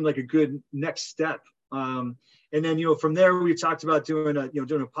really seemed like a good next step. And then from there we talked about doing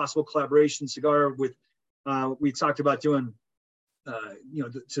a possible collaboration cigar with. We talked about doing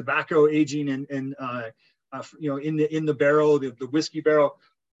the tobacco aging and in the barrel, the whiskey barrel,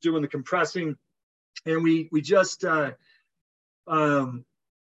 doing the compressing, and we just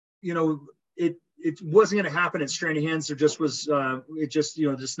it wasn't going to happen at Stranahan's. There just was,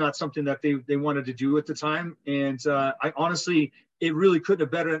 just not something that they wanted to do at the time. And I honestly, it really couldn't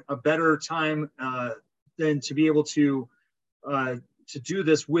have been a better time than to be able to do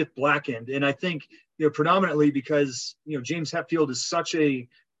this with Blackened. And I think, predominantly because, James Hetfield is such a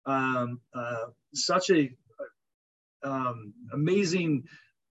amazing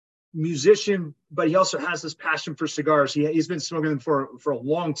musician, but he also has this passion for cigars. He's been smoking them for a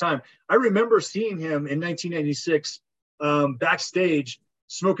long time. I remember seeing him in 1996 backstage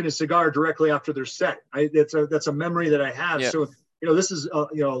smoking a cigar directly after their set. That's a memory that I have. Yeah. So this is a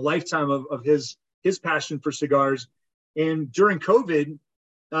lifetime of his passion for cigars. And during COVID,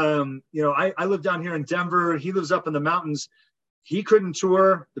 I live down here in Denver. He lives up in the mountains. He couldn't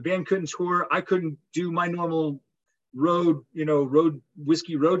tour. The band couldn't tour. I couldn't do my normal road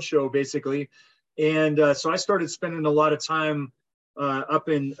whiskey road show basically. And so I started spending a lot of time up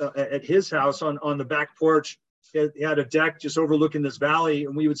at his house on the back porch. He had a deck just overlooking this valley,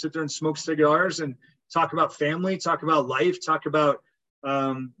 and we would sit there and smoke cigars and talk about family, talk about life, talk about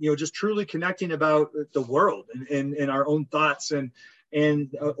just truly connecting about the world and our own thoughts.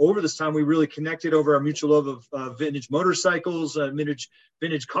 And over this time, we really connected over our mutual love of vintage motorcycles,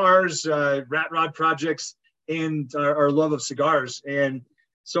 vintage cars, rat rod projects, and our love of cigars. And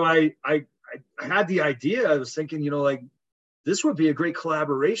so I had the idea. I was thinking, this would be a great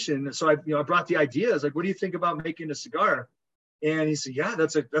collaboration. So I brought the idea. I was like, what do you think about making a cigar? And he said, yeah,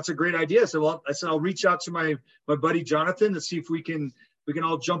 that's a great idea. So I said, I'll reach out to my buddy Jonathan to see if we can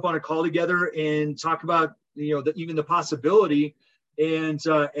all jump on a call together and talk about even the possibility. And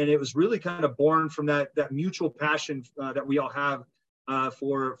it was really kind of born from that mutual passion that we all have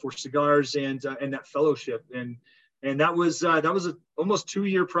for cigars and that fellowship. And that was a almost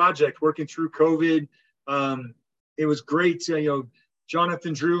 2-year project working through COVID. It was great.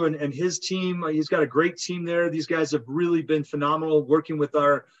 Jonathan Drew and his team, he's got a great team there. These guys have really been phenomenal working with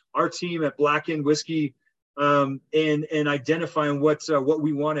our team at Blackened Whiskey and identifying what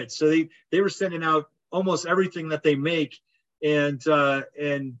we wanted. So they were sending out almost everything that they make. And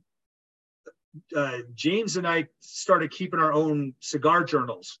James and I started keeping our own cigar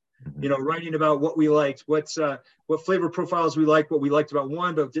journals, writing about what we liked, what flavor profiles we liked, what we liked about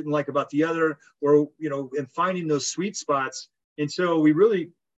one, but didn't like about the other, or, and finding those sweet spots. And so we really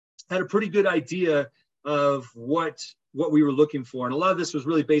had a pretty good idea of what we were looking for. And a lot of this was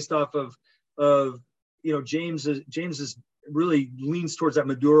really based off of James is really leans towards that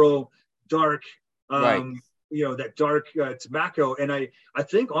Maduro dark, right. That dark tobacco. And I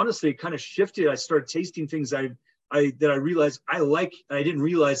think honestly it kind of shifted. I started tasting things that I realized I like, I didn't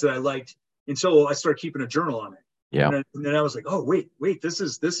realize that I liked. And so I started keeping a journal on it. Yeah. And then I was like, oh, wait, this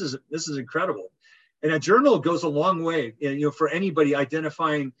is incredible. And a journal goes a long way, for anybody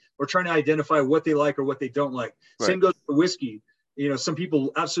identifying or trying to identify what they like or what they don't like. Right. Same goes for whiskey. Some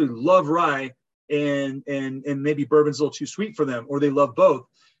people absolutely love rye and maybe bourbon's a little too sweet for them, or they love both.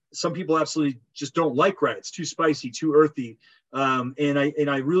 Some people absolutely just don't like rye. It's too spicy, too earthy. And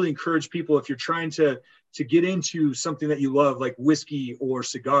I really encourage people, if you're trying to get into something that you love, like whiskey or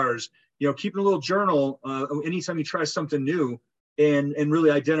cigars, keep a little journal anytime you try something new, and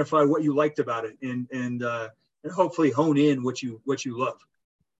really identify what you liked about it, and hopefully hone in what you love.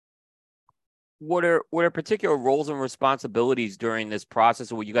 What are particular roles and responsibilities during this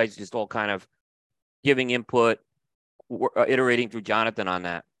process, or were you guys just all kind of giving input, iterating through Jonathan on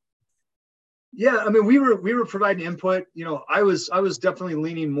that? Yeah, I mean, we were providing input. I was definitely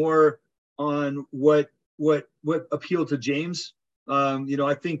leaning more on what appealed to James.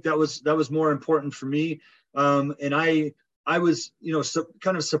 I think that was more important for me. And I was,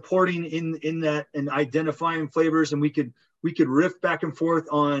 kind of supporting in that and identifying flavors, and we could riff back and forth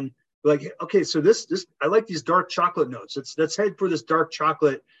on, like, okay, so this I like these dark chocolate notes. Let's head for this dark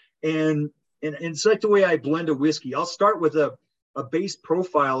chocolate, and it's like the way I blend a whiskey. I'll start with a base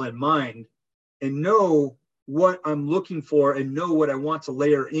profile in mind, and know what I'm looking for, and know what I want to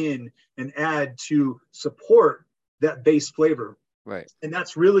layer in and add to support that base flavor. Right. And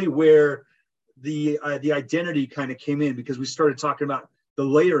that's really where the identity kind of came in, because we started talking about the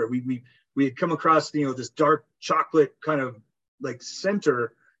layer. We had come across, this dark chocolate kind of like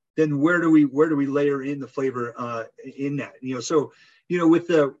center. Then where do we layer in the flavor in that? So with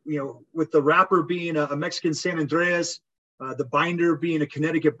the wrapper being a Mexican San Andreas, the binder being a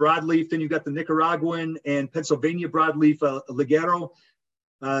Connecticut broadleaf, then you've got the Nicaraguan and Pennsylvania broadleaf Ligero.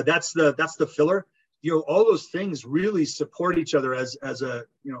 That's the filler. All those things really support each other as a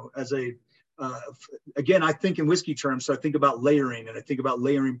again, I think in whiskey terms, so I think about layering, and I think about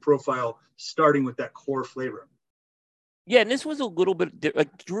layering profile, starting with that core flavor. Yeah, and this was a little bit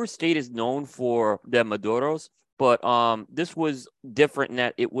like Drew Estate is known for their Maduros, but this was different in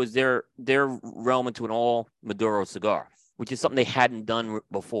that it was their realm into an all Maduro cigar, which is something they hadn't done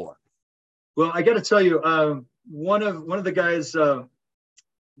before. Well, I got to tell you, one of the guys that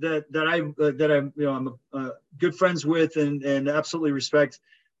I'm good friends with and absolutely respect,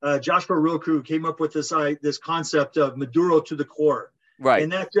 Joshua Rilku, came up with this concept of Maduro to the core, right?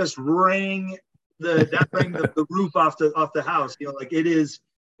 And that just rang the roof off the house. Like it is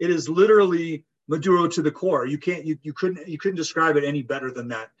literally Maduro to the core. You couldn't describe it any better than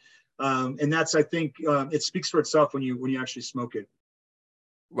that. And that's, I think, it speaks for itself when you actually smoke it.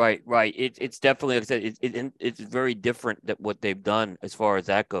 Right. It's definitely, like I said, it's very different than what they've done as far as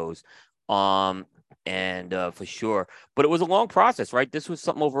that goes. And for sure, but it was a long process, right? This was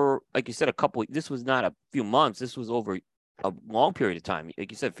something over, like you said, this was not a few months. This was over a long period of time.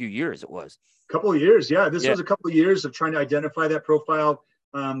 Like you said, a few years it was. A couple of years. Yeah. This was a couple of years of trying to identify that profile,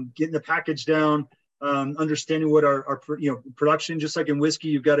 getting the package down, understanding what our production, just like in whiskey,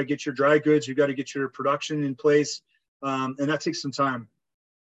 you've got to get your dry goods, you've got to get your production in place. And that takes some time.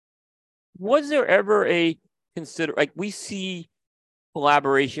 Was there ever like we see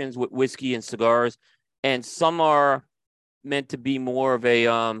collaborations with whiskey and cigars, and some are meant to be more of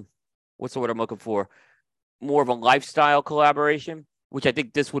a what's the word I'm looking for? More of a lifestyle collaboration, which I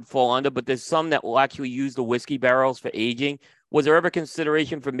think this would fall under, but there's some that will actually use the whiskey barrels for aging. Was there ever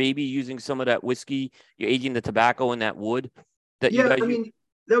consideration for maybe using some of that whiskey, you're aging the tobacco in that wood? That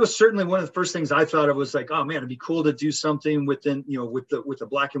was certainly one of the first things I thought of, was like, oh man, it'd be cool to do something within, with the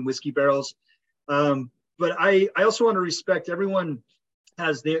black and whiskey barrels. But I also want to respect everyone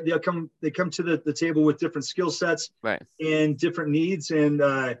has they come to the table with different skill sets, right, and different needs. And,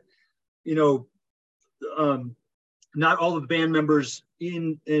 not all of the band members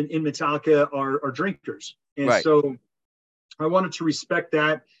in Metallica are drinkers. And right. So I wanted to respect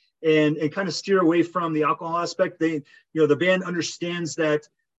that and kind of steer away from the alcohol aspect. The band understands that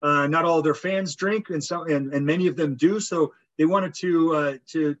not all of their fans drink, and many of them do. So they wanted to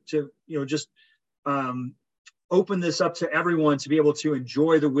just open this up to everyone to be able to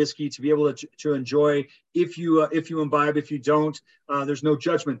enjoy the whiskey, to be able to enjoy if you imbibe, if you don't, there's no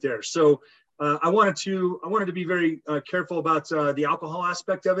judgment there. So I wanted to be very careful about the alcohol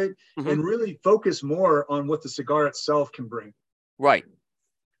aspect of it, mm-hmm. and really focus more on what the cigar itself can bring. Right.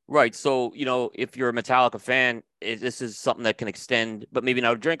 So, if you're a Metallica fan, this is something that can extend, but maybe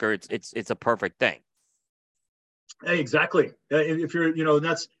not a drinker. It's a perfect thing. Exactly. If you're,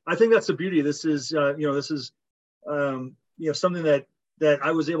 I think that's the beauty. This is something that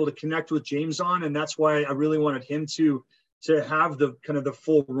I was able to connect with James on, and that's why I really wanted him to have the kind of the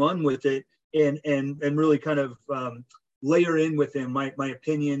full run with it, and really kind of layer in with him my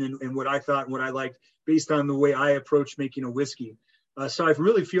opinion and what I thought and what I liked based on the way I approach making a whiskey. So I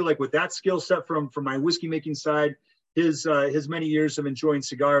really feel like with that skill set from my whiskey making side, his many years of enjoying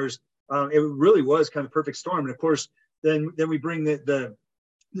cigars, it really was kind of perfect storm. And of course, then we bring the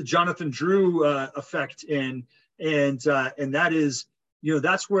Jonathan Drew effect in, and that is,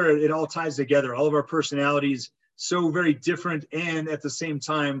 that's where it all ties together. All of our personalities, so very different, and at the same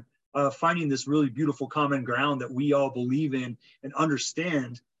time, finding this really beautiful common ground that we all believe in and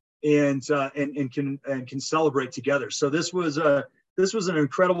understand, and can celebrate together. So this was an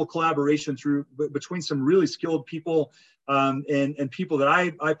incredible collaboration between some really skilled people, and people that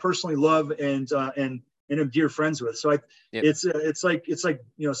I personally love and am dear friends with. So it's like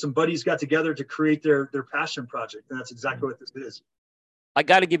some buddies got together to create their passion project, and that's exactly what this is. I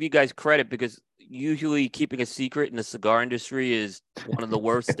got to give you guys credit, because usually keeping a secret in the cigar industry is one of the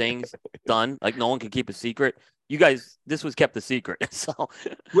worst things done. Like, no one can keep a secret. You guys, this was kept a secret. So,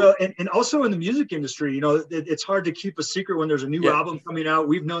 well, and also in the music industry, it's hard to keep a secret when there's a new album coming out.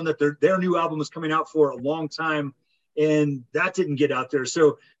 We've known that their new album was coming out for a long time, and that didn't get out there.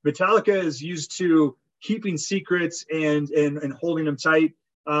 So Metallica is used to keeping secrets and holding them tight.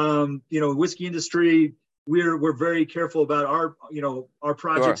 Whiskey industry, we're very careful about our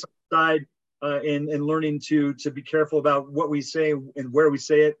projects side, and learning to be careful about what we say and where we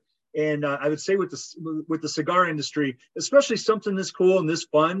say it. And I would say with the cigar industry, especially something this cool and this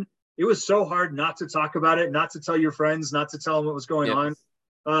fun, it was so hard not to talk about it, not to tell your friends, not to tell them what was going on.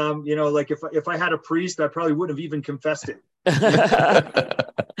 Like if I had a priest, I probably wouldn't have even confessed it.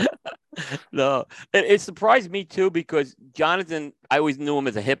 No, it surprised me too, because Jonathan, I always knew him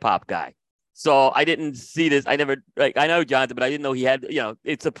as a hip hop guy. So I didn't see this. I know Jonathan, but I didn't know he had,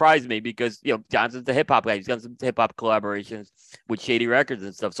 it surprised me because, Jonathan's a hip hop guy. He's done some hip hop collaborations with Shady Records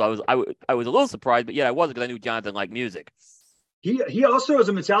and stuff. So I was a little surprised, but I wasn't, because I knew Jonathan liked music. He also is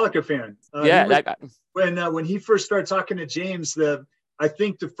a Metallica fan. That guy. When he first started talking to James, I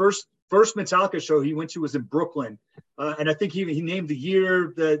think the first Metallica show he went to was in Brooklyn. And I think he named the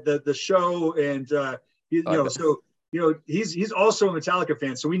year, the show, and he's also a Metallica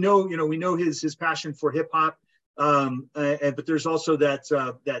fan. So we know his passion for hip hop. But there's also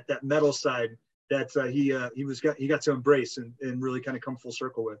that metal side that he got to embrace and really kind of come full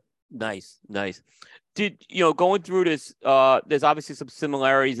circle with. Nice. Did going through this? There's obviously some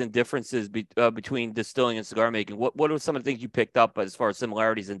similarities and differences between distilling and cigar making. What are some of the things you picked up as far as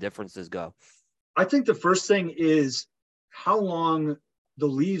similarities and differences go? I think the first thing is how long the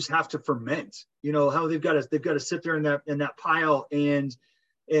leaves have to ferment. How they've got to sit there in that pile, and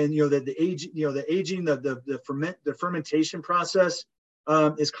the aging, the fermentation process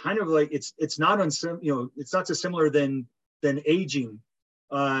is kind of like it's not dissimilar than aging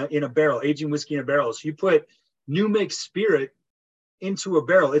in a barrel, aging whiskey in a barrel. So you put new make spirit into a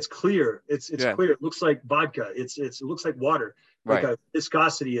barrel, it's clear. It's clear. It looks like vodka. It looks like water, right. Like a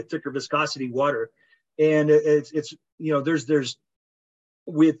thicker viscosity water. And it's there's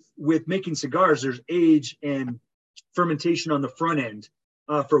with making cigars, there's age and fermentation on the front end.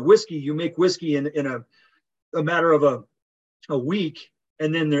 For whiskey, you make whiskey in a matter of a week,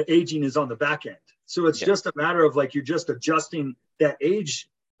 and then their aging is on the back end. So it's just a matter of you're just adjusting that age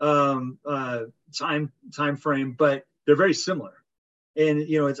time frame, but they're very similar. And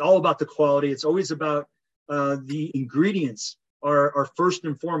it's all about the quality. It's always about the ingredients are first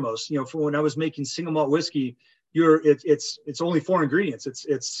and foremost. For when I was making single malt whiskey, it's only 4 ingredients.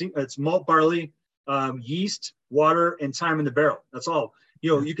 It's malt barley, yeast, water, and time in the barrel. That's all.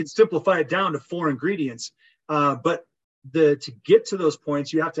 You can simplify it down to 4 ingredients, but to get to those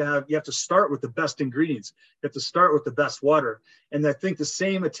points, you have to start with the best ingredients. You have to start with the best water. And I think the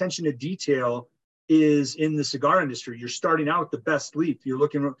same attention to detail is in the cigar industry. You're starting out with the best leaf. You're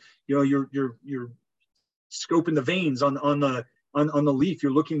looking, you're scoping the veins on the leaf.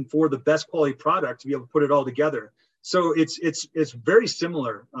 You're looking for the best quality product to be able to put it all together. So it's very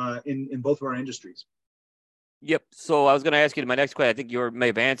similar in both of our industries. Yep. So I was going to ask you my next question. I think you may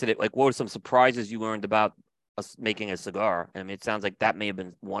have answered it. What were some surprises you learned about us making a cigar? I mean, it sounds like that may have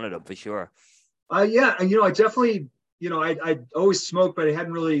been one of them for sure. Yeah. And, I definitely, I always smoked, but I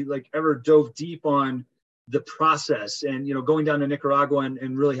hadn't really ever dove deep on the process, and, going down to Nicaragua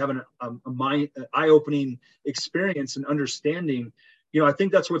and really having an eye-opening experience and understanding. I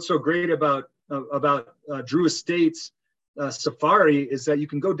think that's what's so great about Drew Estates Safari is that you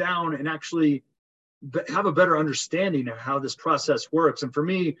can go down and actually have a better understanding of how this process works. And for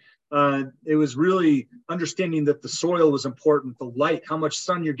me, it was really understanding that the soil was important, the light, how much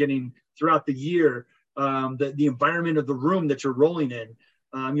sun you're getting throughout the year, the environment of the room that you're rolling in.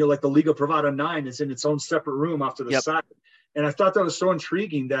 like the Liga Privada 9 is in its own separate room off to the side. And I thought that was so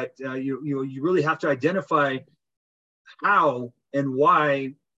intriguing that you really have to identify how and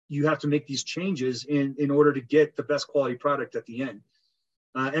why you have to make these changes in order to get the best quality product at the end.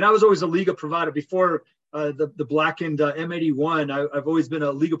 And I was always a Liga Privada before the blackened M81. I've always been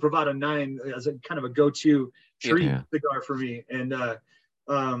a Liga Privada 9 as a kind of a go-to treat cigar for me. And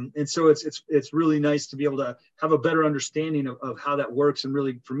so it's really nice to be able to have a better understanding of how that works and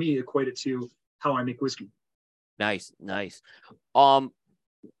really, for me, equate it to how I make whiskey. Nice. I'll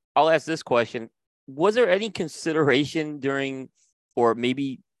ask this question. Was there any consideration during, or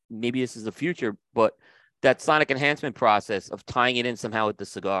maybe this is the future, but that sonic enhancement process of tying it in somehow with the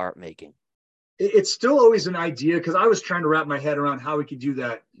cigar making? It's still always an idea, because I was trying to wrap my head around how we could do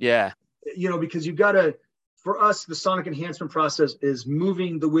that. Yeah. Because you've got to, for us, the sonic enhancement process is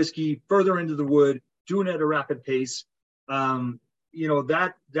moving the whiskey further into the wood, doing it at a rapid pace. That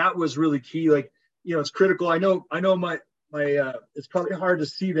was really key. Like, it's critical. I know my it's probably hard to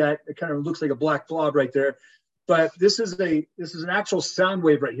see that. It kind of looks like a black blob right there, but this is an actual sound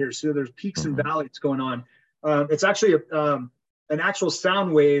wave right here. So there's peaks and valleys going on. It's actually an actual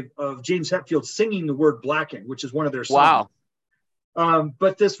sound wave of James Hetfield singing the word blackened, which is one of their songs. Wow.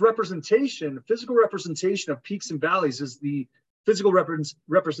 But this physical representation of peaks and valleys is the physical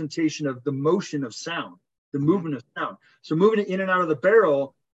representation of the motion of sound, the movement of sound. So moving it in and out of the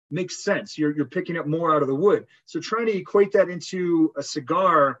barrel makes sense. You're picking up more out of the wood. So trying to equate that into a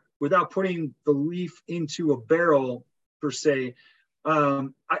cigar without putting the leaf into a barrel per se,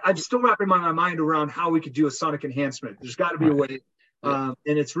 I'm still wrapping my mind around how we could do a sonic enhancement. There's got to be a way. And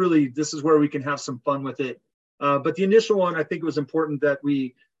it's really, this is where we can have some fun with it. But the initial one, I think it was important that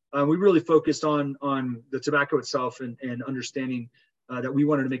we really focused on the tobacco itself and understanding that we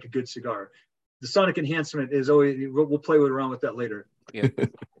wanted to make a good cigar. The sonic enhancement is always, we'll play around with that later. Yeah.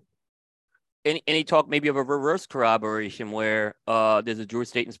 Any talk maybe of a reverse corroboration where there's a Drew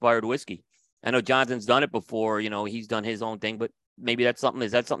Estate inspired whiskey? I know Jonathan's done it before, he's done his own thing, but maybe is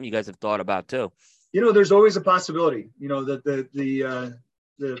that something you guys have thought about too? There's always a possibility, that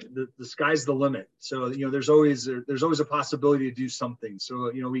the sky's the limit. So, there's always a possibility to do something.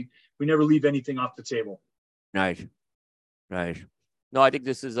 So, we never leave anything off the table. Nice. No, I think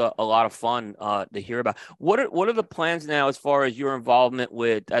this is a lot of fun to hear about. What are the plans now as far as your involvement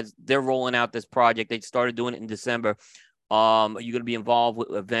with, as they're rolling out this project? They started doing it in December. Are you going to be involved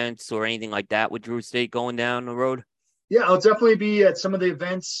with events or anything like that with Drew Estate going down the road? Yeah, I'll definitely be at some of the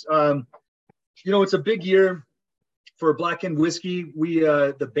events. It's a big year for blackened whiskey. We,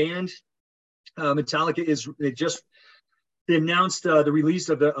 the band, Metallica, they announced the release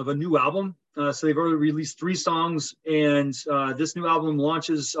of a new album. So they've already released 3 songs, and this new album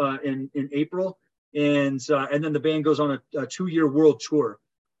launches in April, and then the band goes on a 2-year world tour.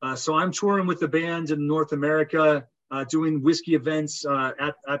 So I'm touring with the band in North America, doing whiskey events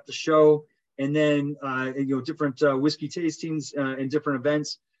at the show, and then different whiskey tastings and different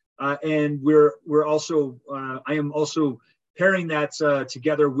events. And we're also I am also pairing that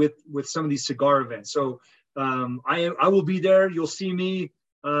together with some of these cigar events. So I will be there. You'll see me.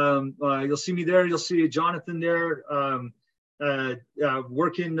 You'll see me there. You'll see Jonathan there,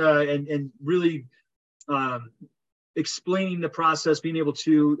 working and really explaining the process, being able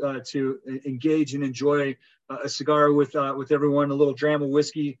to engage and enjoy a cigar with everyone, a little dram of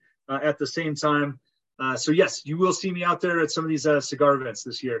whiskey at the same time. So yes, you will see me out there at some of these cigar events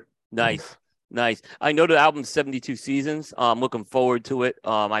this year. Nice. I know the album's 72 Seasons. I'm looking forward to it.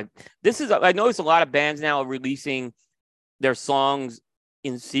 I noticed a lot of bands now are releasing their songs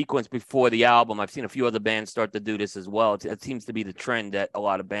in sequence before the album. I've seen a few other bands start to do this as well. It seems to be the trend that a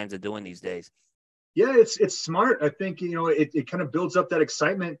lot of bands are doing these days. Yeah, it's smart. I think it kind of builds up that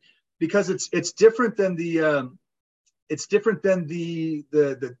excitement, because it's different than the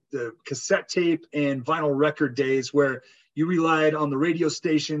cassette tape and vinyl record days, where you relied on the radio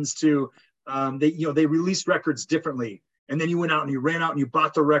stations to they released records differently, and then you went out and you ran out and you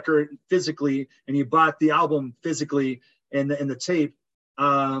bought the record physically, and you bought the album physically and the tape.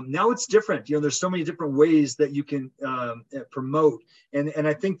 Now it's different. There's so many different ways that you can promote, and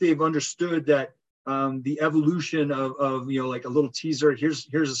I think they've understood that the evolution of like a little teaser. Here's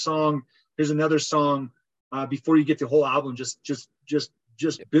a song. Here's another song. Before you get the whole album, just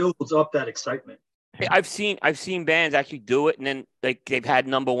builds up that excitement. I've seen bands actually do it, and then they've had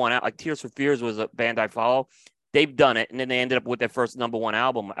number one out. Like Tears for Fears was a band I follow. They've done it, and then they ended up with their first number one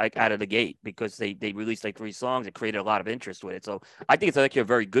album out of the gate, because they released 3 songs. It created a lot of interest with it. So I think it's actually a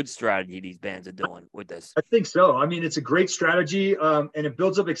very good strategy these bands are doing with this. I think so. I mean, it's a great strategy, and it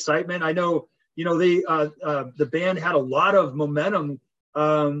builds up excitement. I know, the band had a lot of momentum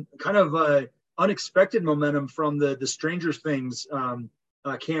kind of unexpected momentum from the Stranger Things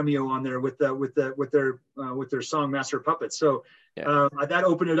cameo on there with their song Master of Puppets. So that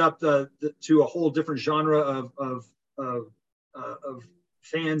opened it up to a whole different genre of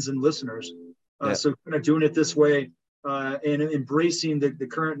fans and listeners. So kind of doing it this way and embracing the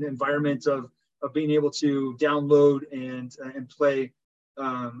current environment of being able to download and play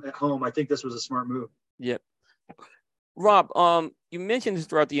at home. I think this was a smart move. Yep. Rob, you mentioned this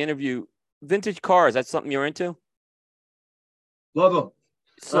throughout the interview. Vintage cars, that's something you're into? Love them.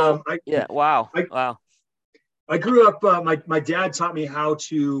 So wow. I grew up. My dad taught me how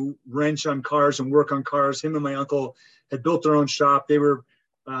to wrench on cars and work on cars. Him and my uncle had built their own shop. They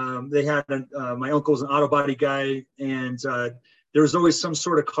had my uncle was an auto body guy, and there was always some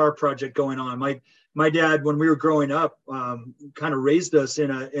sort of car project going on. My dad, when we were growing up, kind of raised us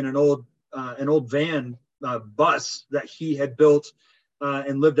in an old van bus that he had built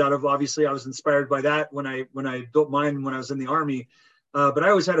and lived out of. Obviously, I was inspired by that when I built mine when I was in the Army. But I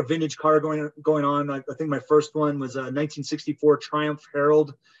always had a vintage car going on. I think my first one was a 1964 Triumph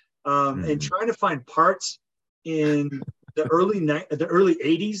Herald, and trying to find parts in the early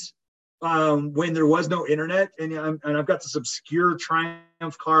 80s when there was no internet. And I've got this obscure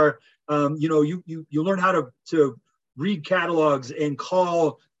Triumph car. You learn how to read catalogs and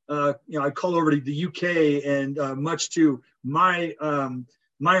call. I call over to the UK, and much to my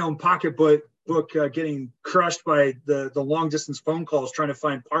own pocketbook getting crushed by the long distance phone calls trying to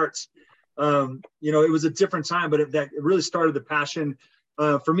find parts. It was a different time, but it really started the passion.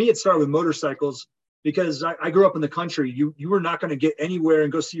 For me, it started with motorcycles because I grew up in the country. You were not going to get anywhere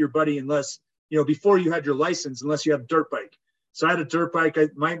and go see your buddy unless, before you had your license, unless you had a dirt bike. So I had a dirt bike.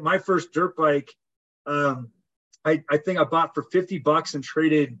 My first dirt bike, I think I bought for $50 and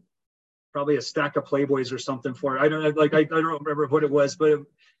traded probably a stack of Playboys or something for it. I don't remember what it was, but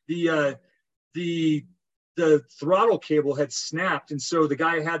the throttle cable had snapped, and so the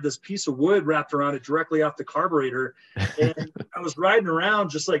guy had this piece of wood wrapped around it directly off the carburetor. And I was riding around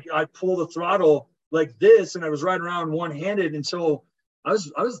just like I'd pull the throttle like this, and I was riding around one-handed until I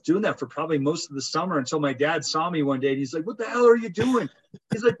was doing that for probably most of the summer until my dad saw me one day and he's like, "What the hell are you doing?"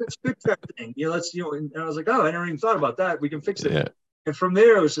 He's like, "Let's fix that thing." And I was like, "Oh, I never even thought about that. We can fix it." Yeah. And from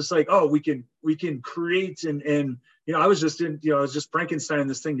there, it was just like, "Oh, we can create." And I was just Frankensteining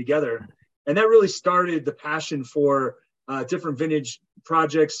this thing together. And that really started the passion for different vintage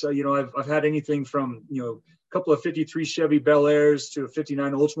projects. I've had anything from, a couple of 53 Chevy Bel Airs to a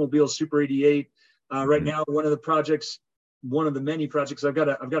 59 Oldsmobile Super 88. Right now, one of the many projects, I've got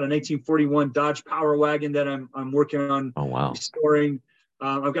a 1941 Dodge Power Wagon that I'm working on restoring.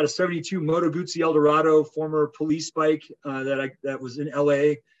 I've got a 72 Moto Guzzi Eldorado, former police bike that was in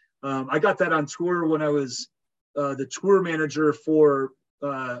LA. I got that on tour when I was the tour manager for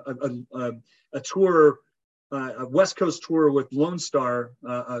a tour, a West Coast tour with Lone Star,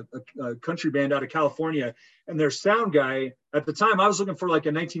 a country band out of California. And their sound guy at the time, I was looking for like a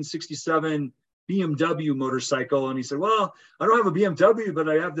 1967 BMW motorcycle. And he said, "Well, I don't have a BMW, but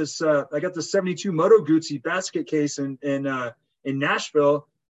I have this, I got the 72 Moto Guzzi basket case in Nashville."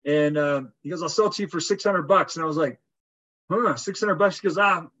 And he goes, "I'll sell it to you for $600. And I was like, $600. He goes,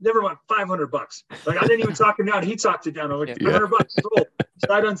 never mind, $500. Like, I didn't even talk him down. He talked it down. I was like, $500 sold,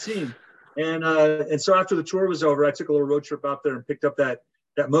 sight unseen. And so after the tour was over, I took a little road trip out there and picked up that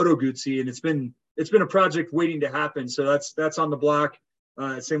Moto Guzzi, and it's been a project waiting to happen. So that's on the block.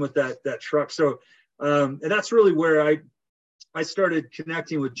 Same with that truck. So, and that's really where I started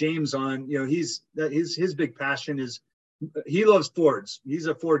connecting with James on, his big passion is he loves Fords. He's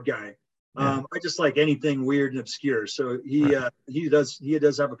a Ford guy. I just like anything weird and obscure. So he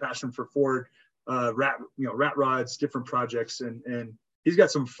does have a passion for Ford, rat rods, different projects, and he's got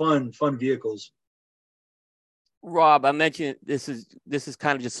some fun vehicles. Rob, I mentioned this is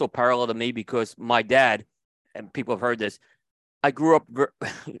kind of just so parallel to me because my dad, and people have heard this, I grew up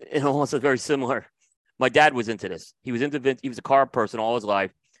in almost very similar. My dad was into this. He was he was a car person all his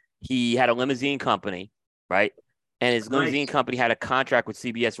life. He had a limousine company, right? And his limousine company had a contract with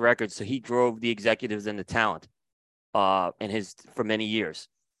CBS Records, so he drove the executives and the talent, for many years.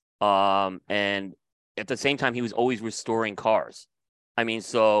 And at the same time, he was always restoring cars. I mean,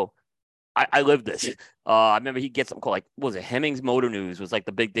 so I lived this. I remember he'd get something called, like, what was it? Hemmings Motor News was like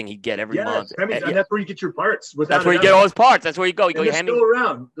the big thing he'd get every month. Hemmings, and that's where you get your parts. That's where you get all his parts. That's where you go. You go. They're still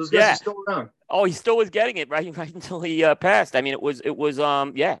around. Those guys are still around. Oh, he still was getting it right until he passed. I mean, it was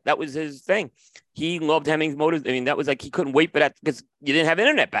that was his thing. He loved Hemmings Motors. I mean, that was like he couldn't wait for that because you didn't have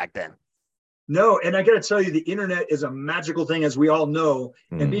internet back then. No, and I got to tell you, the internet is a magical thing, as we all know.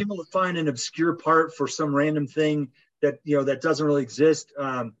 And being able to find an obscure part for some random thing that doesn't really exist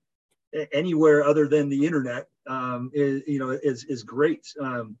anywhere other than the internet is great.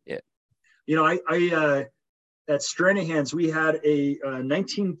 Yeah. I at Stranahan's, we had a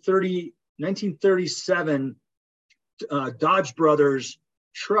 1937 Dodge Brothers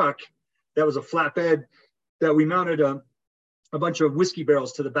truck that was a flatbed that we mounted a bunch of whiskey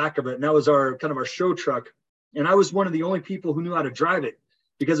barrels to the back of it. And that was our kind of our show truck. And I was one of the only people who knew how to drive it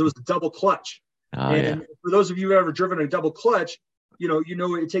because it was a double clutch. And for those of you who have ever driven a double clutch,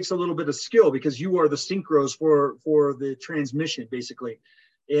 it takes a little bit of skill because you are the synchros for the transmission, basically.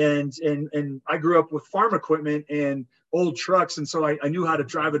 And I grew up with farm equipment and old trucks, and so I knew how to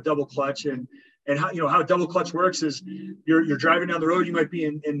drive a double clutch. And how a double clutch works is you're driving down the road, you might be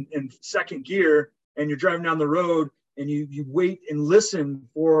in second gear, and you're driving down the road, and you wait and listen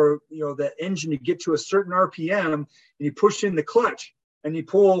for the engine to get to a certain RPM, and you push in the clutch, and you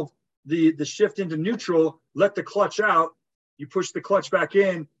pull the shift into neutral, let the clutch out, you push the clutch back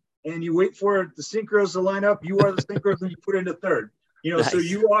in, and you wait for the synchros to line up. You are the synchros, and you put into third. Nice. So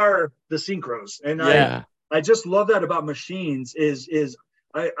you are the synchros. And I just love that about machines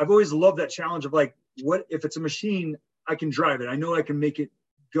I've always loved that challenge of like, what if it's a machine, I can drive it. I know I can make it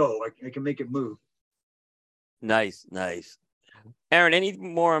go. I can make it move. Nice. Aaron, any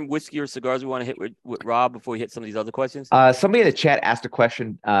more on whiskey or cigars we want to hit with Rob before we hit some of these other questions? Somebody in the chat asked a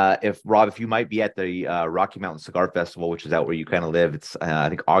question. If you might be at the Rocky Mountain Cigar Festival, which is out where you kind of live. It's I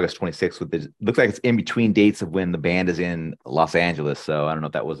think August 26th. Looks like it's in between dates of when the band is in Los Angeles. So I don't know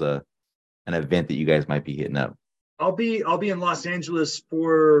if that was an event that you guys might be hitting up. I'll be in Los Angeles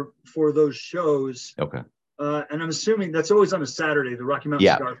for those shows. Okay. And I'm assuming that's always on a Saturday. The Rocky Mountain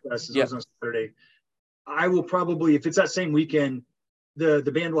Cigar Fest is always on a Saturday. I will probably, if it's that same weekend,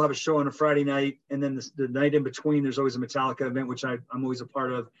 the band will have a show on a Friday night, and then the night in between, there's always a Metallica event, which I'm always a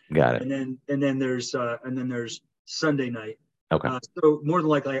part of. Got it. And then there's Sunday night. Okay. So more than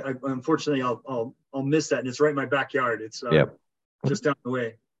likely, unfortunately, I'll miss that, and it's right in my backyard. It's just down the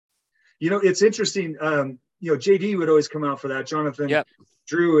way. It's interesting. JD would always come out for that. Jonathan,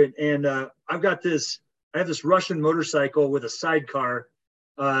 Drew, and I have this Russian motorcycle with a sidecar.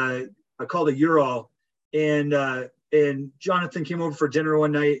 I called a Ural, and Jonathan came over for dinner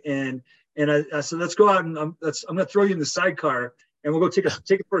one night, and I said, let's go out and I'm going to throw you in the sidecar, and we'll go take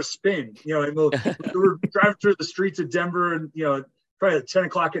it for a spin. And we're driving through the streets of Denver, and probably at 10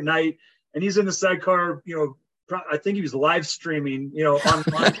 o'clock at night, and he's in the sidecar. I think he was live streaming. On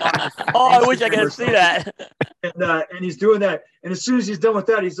I wish I could see that. And he's doing that, and as soon as he's done with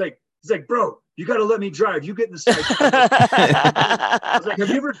that, he's like, bro, you got to let me drive. You get in the sidecar. I was like, have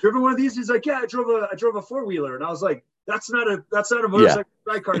you ever driven one of these? He's like, yeah, I drove a 4-wheeler. And I was like, that's not a motorcycle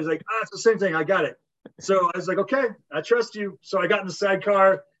sidecar. He's like, it's the same thing. I got it. So I was like, okay, I trust you. So I got in the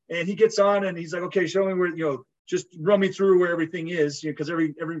sidecar, and he gets on, and he's like, okay, show me where, just run me through where everything is, because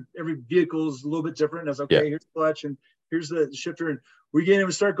every vehicle is a little bit different. And I was like, okay, here's the clutch, and here's the shifter. And we get in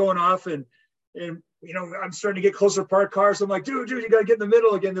and start going off, and I'm starting to get closer to parked cars. So I'm like, dude, you got to get in the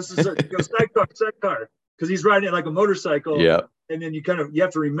middle again. This is a sidecar, because he's riding it like a motorcycle. Yeah. And then you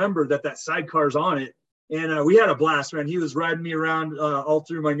have to remember that sidecar's on it. And we had a blast, man. He was riding me around all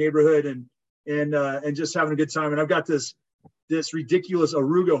through my neighborhood and just having a good time. And I've got this ridiculous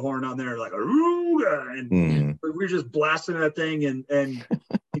Aruga horn on there, like Aruga, and we were just blasting that thing and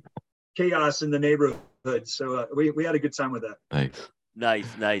chaos in the neighborhood. So we had a good time with that.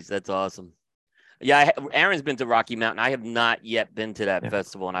 Nice. That's awesome. Yeah, Aaron's been to Rocky Mountain. I have not yet been to that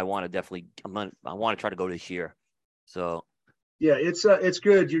festival, and I want to definitely. I want to try to go this year. So. Yeah, it's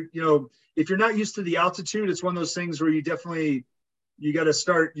good. If you're not used to the altitude, it's one of those things where you got to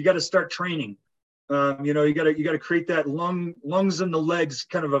start training. You got to create that lungs and the legs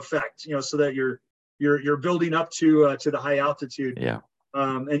kind of effect, so that you're building up to the high altitude. Yeah.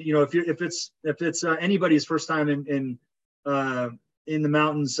 And if it's anybody's first time in the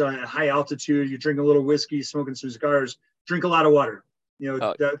mountains at high altitude, you're drinking a little whiskey, smoking some cigars, drink a lot of water.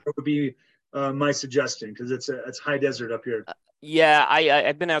 That would be my suggestion, because it's high desert up here. Yeah,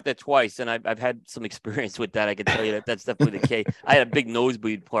 I've been out there twice, and I've had some experience with that. I can tell you that's definitely the case. I had a big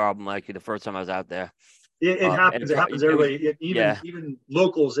nosebleed problem actually the first time I was out there. It happens. It happens everybody. Even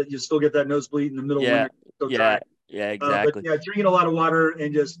locals, that you still get that nosebleed in the middle of winter. Yeah, exactly. But drinking a lot of water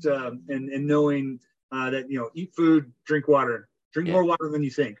and just and knowing that eat food, drink water, drink more water than you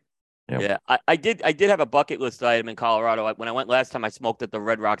think. Yeah, I did have a bucket list item in Colorado. When I went last time, I smoked at the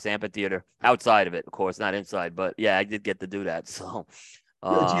Red Rocks Amphitheater, outside of it, of course, not inside. But yeah, I did get to do that. So,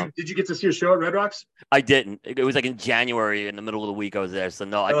 did you get to see a show at Red Rocks? I didn't. It was like in January, in the middle of the week I was there. So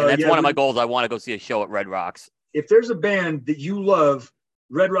no, and that's one of my goals. I want to go see a show at Red Rocks. If there's a band that you love,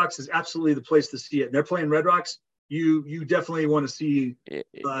 Red Rocks is absolutely the place to see it. And they're playing Red Rocks. you definitely want to see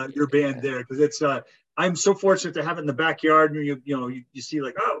your band there, because it's I'm so fortunate to have it in the backyard, and you see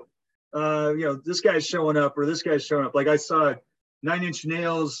like, this guy's showing up or this guy's showing up. Like I saw Nine Inch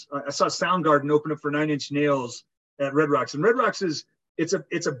Nails, I saw Soundgarden open up for Nine Inch Nails at Red Rocks, and Red Rocks it's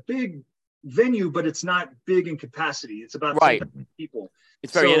a big venue, but it's not big in capacity. It's about 10,000 people.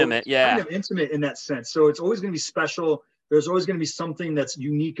 It's very intimate, kind of intimate in that sense. So it's always going to be special. There's always going to be something that's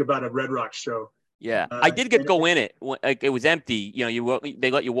unique about a Red Rocks show. Yeah, I did get to go in it. Like, it was empty. They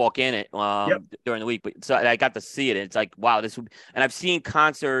let you walk in it during the week, but so I got to see it. And it's like, wow, and I've seen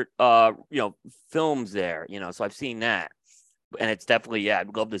concert, films there. So I've seen that, and it's definitely,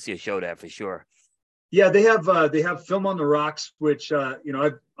 I'd love to see a show there for sure. Yeah, they have Film on the Rocks, which I've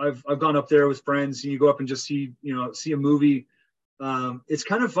gone up there with friends, and you go up and just see a movie. It's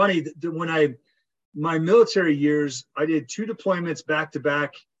kind of funny that when my military years, I did 2 deployments back to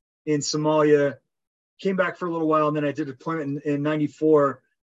back in Somalia. Came back for a little while, and then I did a deployment in 94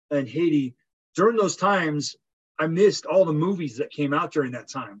 in Haiti. During those times, I missed all the movies that came out during that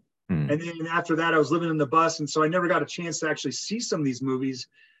time. And then after that, I was living in the bus, and so I never got a chance to actually see some of these movies.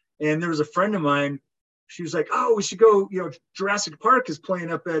 And there was a friend of mine. She was like, "Oh, we should go. Jurassic Park is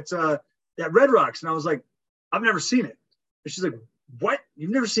playing up at Red Rocks." And I was like, "I've never seen it." And she's like, "What? You've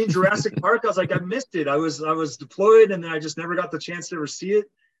never seen Jurassic Park?" I was like, "I missed it. I was deployed, and then I just never got the chance to ever see it.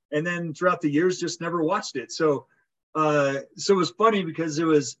 And then throughout the years, just never watched it." So it was funny because it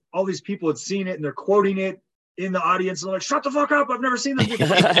was all these people had seen it and they're quoting it in the audience. And they're like, "Shut the fuck up. I've never seen this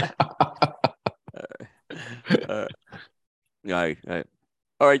before." Right.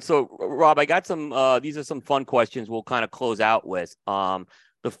 All right. So, Rob, I got some, these are some fun questions we'll kind of close out with.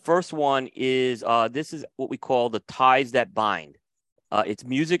 The first one is, this is what we call the ties that bind. It's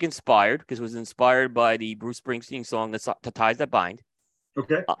music inspired because it was inspired by the Bruce Springsteen song, The Ties That Bind.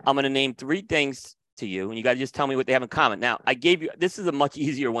 Okay. I'm going to name 3 things to you, and you got to just tell me what they have in common. Now, this is a much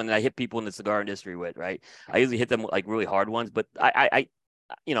easier one than I hit people in the cigar industry with, right? I usually hit them with like really hard ones, but I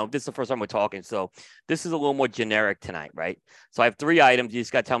this is the first time we're talking, so this is a little more generic tonight, right? So I have 3 items. You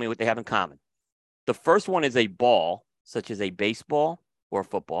just got to tell me what they have in common. The first one is a ball, such as a baseball or a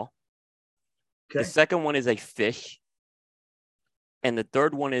football. Okay. The second one is a fish. And the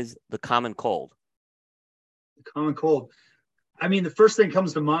third one is the common cold. The common cold. I mean, the first thing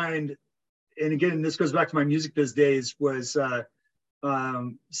comes to mind, and again, this goes back to my music biz days, was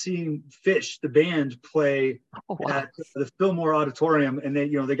seeing Fish, the band, play at the Fillmore Auditorium, and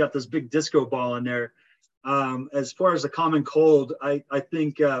they got this big disco ball in there. As far as the common cold, I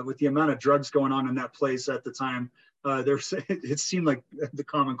think with the amount of drugs going on in that place at the time, it seemed like the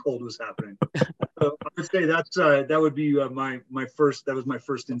common cold was happening. So I would say that would be my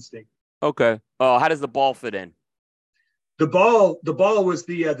first instinct. Okay. How does the ball fit in? The ball was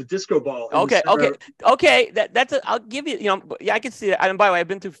the disco ball. Okay. I'll give you. I can see it. And by the way, I've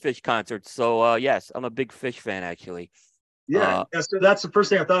been to Fish concerts, so yes, I'm a big Fish fan actually. Yeah. So that's the first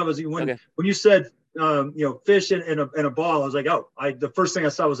thing I thought was when you said Fish and a ball. I was like, the first thing I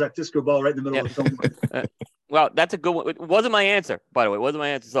saw was that disco ball right in the middle of the film. Well, that's a good one. It wasn't my answer, by the way. It wasn't my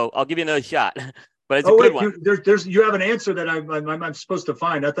answer. So I'll give you another shot. But it's a good one. You have an answer that I'm supposed to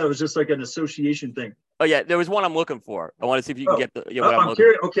find. I thought it was just like an association thing. Oh yeah, there was one I'm looking for. I want to see if you can get the. I'm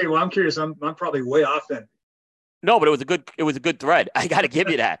curious. Okay, well I'm curious. I'm probably way off then. No, but it was a good thread. I got to give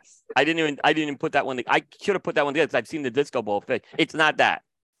you that. I didn't even put that one. I should have put that one together because I've seen the disco ball Fish. It's not that.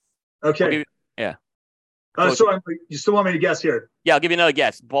 Okay. Yeah. So you still want me to guess here? Yeah, I'll give you another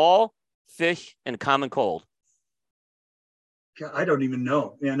guess. Ball, Fish, and common cold. I don't even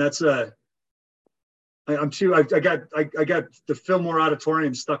know, man. That's I'm too. I got the Fillmore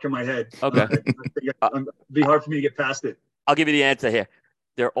Auditorium stuck in my head. Okay. It'd be hard for me to get past it. I'll give you the answer here.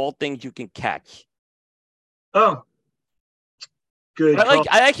 They're all things you can catch. Oh, good.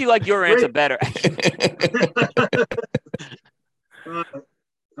 I actually like your answer better. Oh,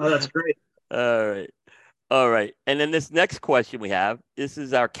 that's great. All right. And then this next question we have. This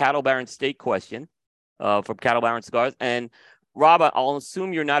is our Cattle Baron Steak question from Cattle Baron Cigars. And Rob, I'll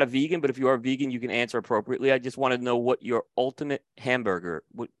assume you're not a vegan, but if you are a vegan, you can answer appropriately. I just want to know what your ultimate hamburger,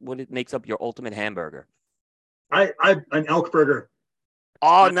 what it makes up your ultimate hamburger. An elk burger.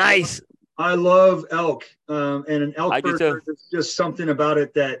 Oh, nice. I love elk, and an elk burger. There's just something about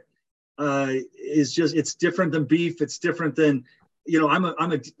it that it's different than beef. It's different than, I'm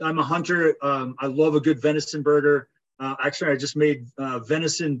a hunter. I love a good venison burger. Actually, I just made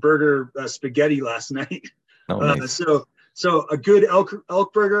venison burger spaghetti last night. Oh, nice. So a good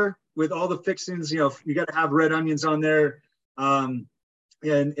elk burger with all the fixings, you got to have red onions on there, and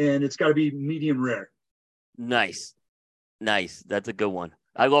it's got to be medium rare. Nice. That's a good one.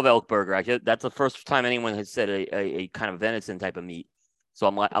 I love elk burger. Actually, that's the first time anyone has said a kind of venison type of meat. So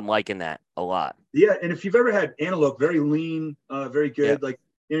I'm liking that a lot. Yeah, and if you've ever had antelope, very lean, very good. Yep. Like,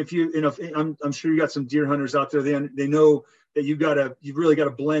 and if I'm sure you got some deer hunters out there. They know that you've really got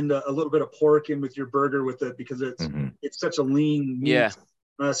to blend a little bit of pork in with your burger with it because it's such a lean meat. Yeah.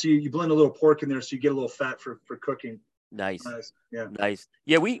 So you blend a little pork in there so you get a little fat for cooking. Nice. Yeah. Nice.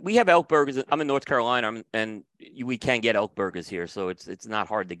 Yeah, we have elk burgers. I'm in North Carolina, and we can get elk burgers here, so it's not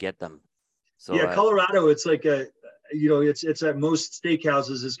hard to get them. So yeah, Colorado, it's like it's at most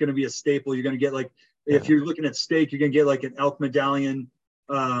steakhouses is going to be a staple. You're going to get like if you're looking at steak, you're going to get like an elk medallion,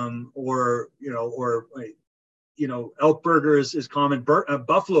 or elk burger is common.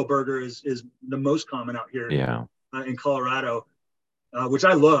 Buffalo burger is the most common out here. Yeah. In Colorado. Which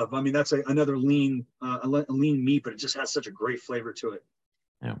I love. I mean, that's another lean meat, but it just has such a great flavor to it.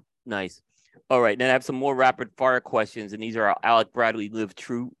 Yeah. Nice. All right. Then I have some more rapid fire questions, and these are our Alec Bradley Live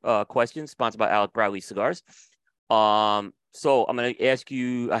True questions, sponsored by Alec Bradley Cigars. So I'm going to ask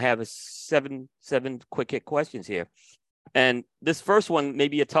you. I have seven quick hit questions here, and this first one may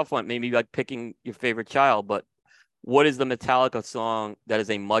be a tough one, maybe like picking your favorite child. But what is the Metallica song that is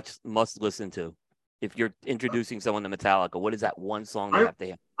a must listen to? If you're introducing someone to Metallica, what is that one song they have to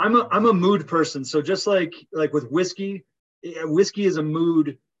hear? I'm a mood person. So just like with whiskey is a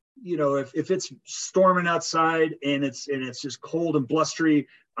mood. You know, if it's storming outside and it's just cold and blustery,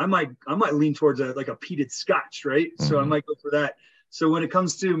 I might lean towards a peated Scotch, right? Mm-hmm. So I might go for that. So when it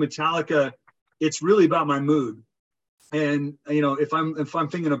comes to Metallica, it's really about my mood. And if I'm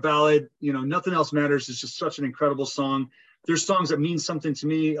thinking a ballad, nothing else matters. It's just such an incredible song. There's songs that mean something to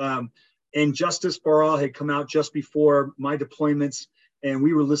me. And Justice for All had come out just before my deployments, and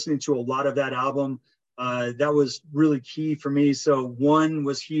we were listening to a lot of that album. That was really key for me. So One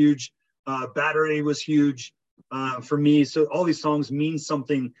was huge. Battery was huge for me. So all these songs mean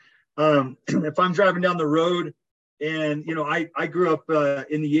something. If I'm driving down the road and, I grew up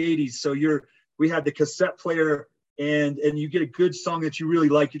in the 80s. So we had the cassette player and you get a good song that you really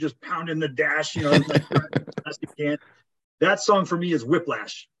like. You just pounding the dash, like as you can. That song for me is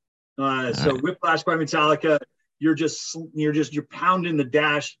Whiplash. So Whiplash by Metallica, you're pounding the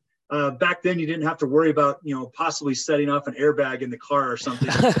dash. Back then you didn't have to worry about, possibly setting off an airbag in the car or something.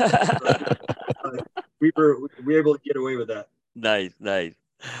 We were able to get away with that. Nice.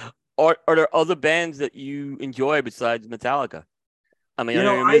 Are there other bands that you enjoy besides Metallica? I mean,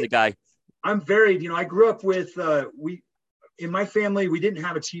 you're a music guy. I'm varied. I grew up with, in my family, we didn't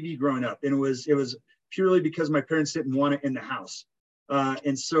have a TV growing up, and it was purely because my parents didn't want it in the house.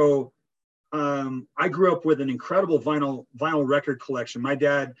 And so I grew up with an incredible vinyl record collection. My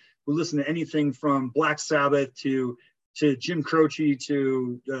dad would listen to anything from Black Sabbath to Jim Croce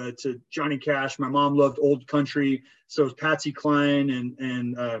to Johnny Cash. My mom loved old country, so it was Patsy Cline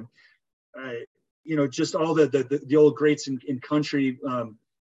and just all the old greats in country.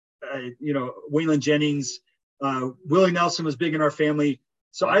 Waylon Jennings, Willie Nelson was big in our family.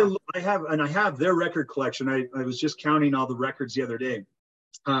 So wow. I have their record collection. I was just counting all the records the other day.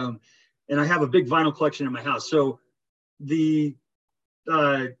 And I have a big vinyl collection in my house. So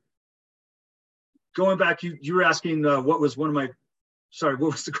going back, you were asking what was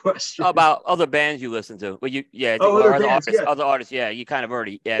the question? About other bands you listen to. Well, other artists. Yeah, you kind of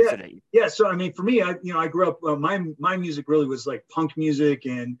already answered it. Yeah. So I mean, for me, I grew up. My music really was like punk music,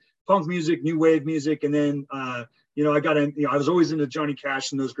 new wave music, and then I got in. I was always into Johnny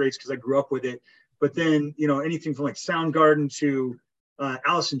Cash and those greats because I grew up with it. But then anything from like Soundgarden to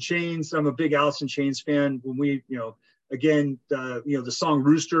Alice in Chains. I'm a big Alice in Chains fan. When we the song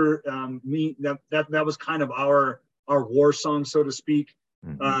Rooster, that was kind of our war song, so to speak.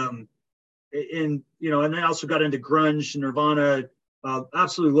 Mm-hmm. And I also got into grunge, Nirvana.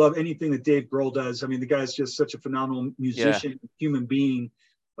 Absolutely love anything that Dave Grohl does. I mean, the guy's just such a phenomenal musician, human being.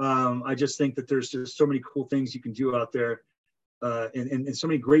 I just think that there's just so many cool things you can do out there, and so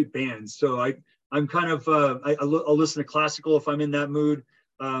many great bands. So I'm kind of I'll listen to classical if I'm in that mood.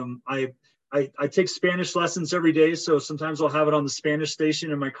 I take Spanish lessons every day, so sometimes I'll have it on the Spanish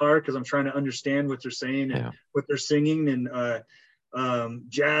station in my car because I'm trying to understand what they're saying and what they're singing. And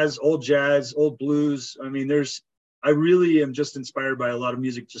jazz, old blues. I mean, I really am just inspired by a lot of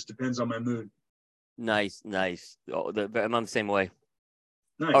music. Just depends on my mood. Nice. Oh, I'm on the same way.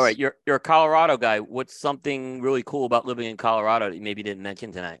 Nice. All right, you're a Colorado guy. What's something really cool about living in Colorado that you maybe didn't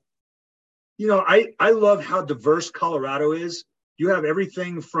mention tonight? I love how diverse Colorado is. You have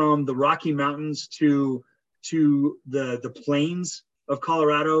everything from the Rocky Mountains to the plains of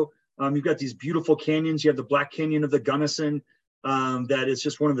Colorado. You've got these beautiful canyons. You have the Black Canyon of the Gunnison, that is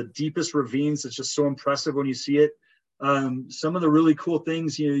just one of the deepest ravines. It's just so impressive when you see it. Some of the really cool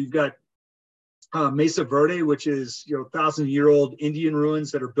things, you've got Mesa Verde, which is 1,000-year-old Indian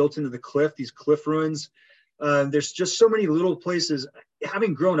ruins that are built into the cliff. These cliff ruins. There's just so many little places.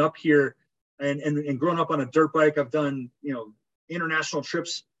 Having grown up here and grown up on a dirt bike, I've done international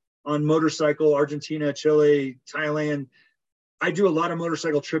trips on motorcycle, Argentina, Chile, Thailand. I do a lot of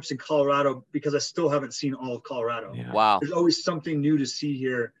motorcycle trips in Colorado because I still haven't seen all of Colorado. Yeah. Wow. There's always something new to see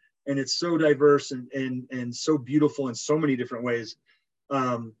here, and it's so diverse and so beautiful in so many different ways.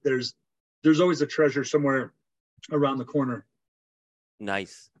 There's always a treasure somewhere around the corner.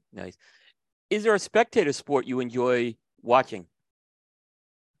 Nice. Is there a spectator sport you enjoy watching?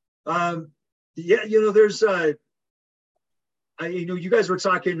 Yeah, there's you guys were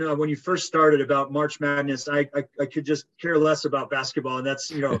talking when you first started about March Madness. I could just care less about basketball, and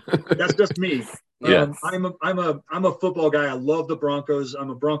that's that's just me. Yes. I'm a football guy. I love the Broncos. I'm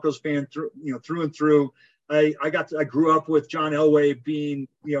a Broncos fan through and through. I grew up with John Elway being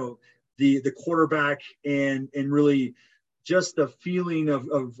the quarterback and really just the feeling of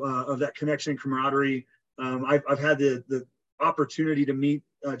that connection and camaraderie. I've had the opportunity to meet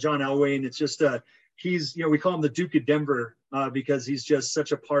John Elway, and it's just he's we call him the Duke of Denver because he's just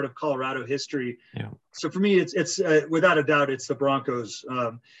such a part of Colorado history. Yeah. So for me, it's without a doubt it's the Broncos.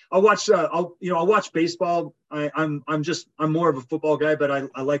 I'll watch baseball. I'm more of a football guy, but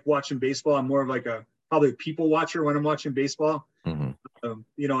I like watching baseball. I'm more of like probably a people watcher when I'm watching baseball. Mm-hmm.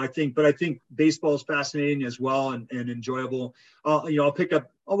 I think baseball is fascinating as well and enjoyable. I'll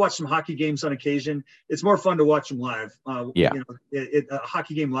watch some hockey games on occasion. It's more fun to watch them live. A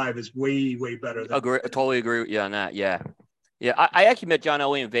hockey game live is way better. Totally agree with you on that. Yeah. I actually met John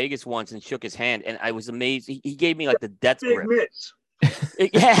Elway in Vegas once and shook his hand, and I was amazed. He gave me like the death grip.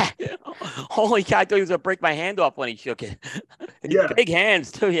 Yeah. Holy cow! I thought he was gonna break my hand off when he shook it. Yeah. Big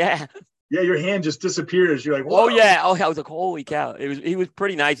hands too. Yeah. Yeah, your hand just disappears. You're like, whoa. Oh yeah. I was like, holy cow! He was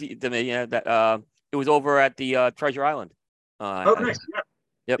pretty nice to me. Yeah. That it was over at the Treasure Island. Nice. Yeah.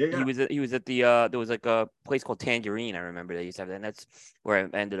 Yep. Yeah. He was at the there was like a place called Tangerine. I remember they used to have that, and that's where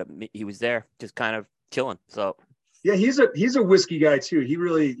I ended up. He was there, just kind of chilling. So. Yeah, he's a whiskey guy too. He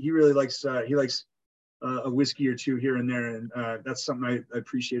really likes a whiskey or two here and there, and that's something I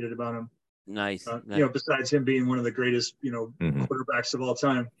appreciated about him. Nice. Besides him being one of the greatest Mm-hmm. quarterbacks of all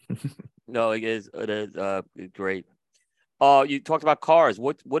time. No, it is great. You talked about cars.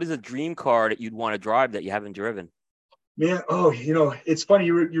 What is a dream car that you'd want to drive that you haven't driven? Man, it's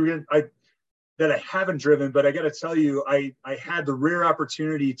funny that I haven't driven, but I got to tell you, I had the rare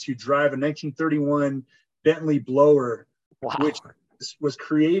opportunity to drive a 1931 Bentley Blower, Wow. which was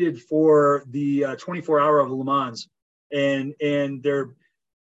created for the 24 Hour of Le Mans, and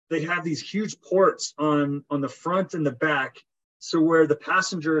they have these huge ports on the front and the back, so where the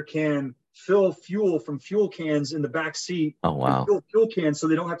passenger can fill fuel from fuel cans in the back seat. Oh wow! Fill fuel cans, so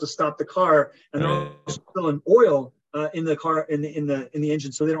they don't have to stop the car, and they're also filling oil in the car in the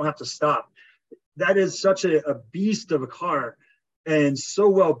engine, so they don't have to stop. That is such a beast of a car. And so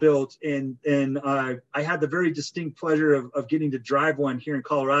well built, and I had the very distinct pleasure of getting to drive one here in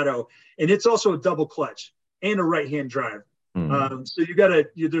Colorado, and it's also a double clutch and a right-hand drive. Mm-hmm. So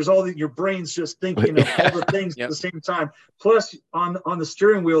there's your brain's just thinking of all the things at the same time. Plus, on the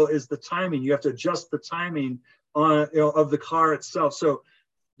steering wheel is the timing. You have to adjust the timing of the car itself. So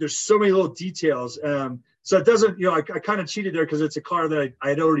there's so many little details. So it doesn't, I kind of cheated there because it's a car that I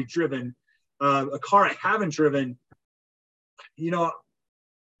had already driven. A car I haven't driven.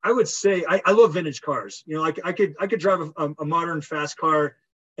 I would say I love vintage cars. I could drive a modern fast car,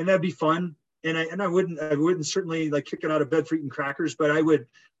 and that'd be fun. And I wouldn't certainly like kick it out of bed for eating crackers, but I would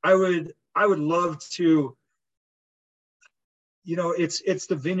love to. It's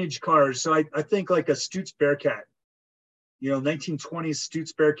the vintage cars. So I think like a Stutz Bearcat, 1920s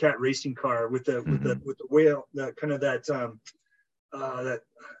Stutz Bearcat racing car with the whale, the kind of that that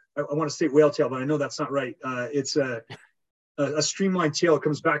I want to say whale tail, but I know that's not right. It's a streamlined tail. It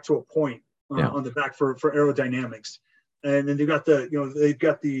comes back to a point on the back for aerodynamics, and then they've got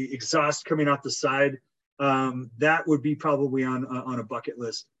the exhaust coming out the side. That would be probably on a bucket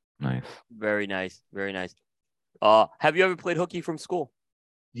list. Nice. Very nice. Very nice. Have you ever played hooky from school?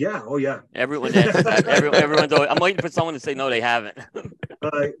 Yeah. Oh yeah. Everyone has. Everyone's always, I'm waiting for someone to say no, they haven't.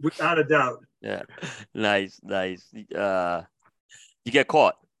 Without a doubt. Yeah. Nice. You get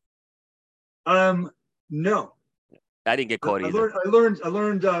caught? No. I didn't get caught either. I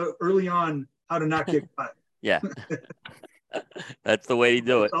learned early on how to not get caught. Yeah. That's the way to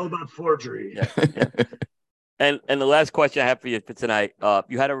do it. It's all about forgery. Yeah. And the last question I have for you for tonight,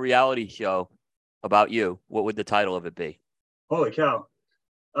 you had a reality show about you. What would the title of it be? Holy cow.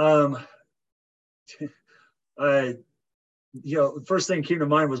 you know, the first thing came to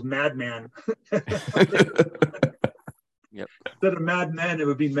mind was Madman. Yep. Instead of Madman, it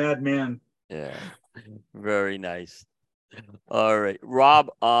would be Madman. Yeah. Very nice. All right, Rob,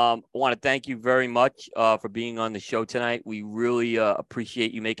 I want to thank you very much for being on the show tonight. We really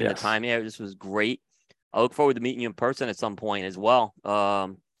appreciate you making the time here. This was great. I look forward to meeting you in person at some point as well,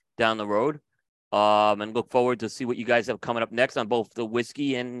 down the road. And look forward to see what you guys have coming up next on both the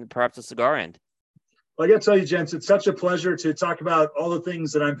whiskey and perhaps the cigar end. Well, I got to tell you, gents, it's such a pleasure to talk about all the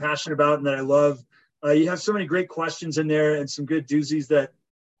things that I'm passionate about and that I love. You have so many great questions in there and some good doozies that,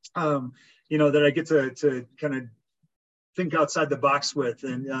 you know, that I get to kind of think outside the box with.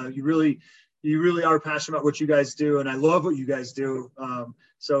 And you really are passionate about what you guys do, and I love what you guys do.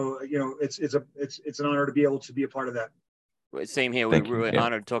 So, you know, it's an honor to be able to be a part of that. Same here. We're really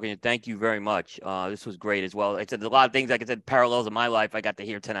honored talking to you. Thank you very much. This was great as well. Like I said, a lot of things, like I said, parallels in my life I got to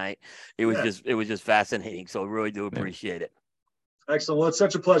hear tonight. It was just fascinating. So I really do appreciate it. Excellent. Well, it's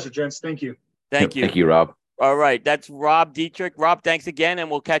such a pleasure, gents. Thank you. Thank you. Thank you, Rob. All right. That's Rob Dietrich. Rob, thanks again,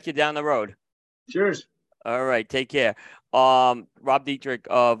 and we'll catch you down the road. Cheers. All right. Take care. Rob Dietrich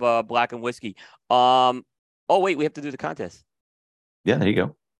of Black and Whiskey. Oh, wait, we have to do the contest. Yeah, there you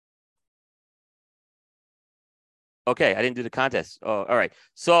go. Okay, I didn't do the contest. Oh, all right.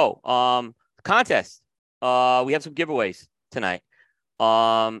 So, contest. We have some giveaways tonight.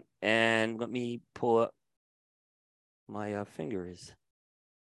 And let me pull up my fingers.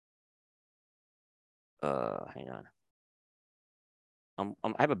 Hang on.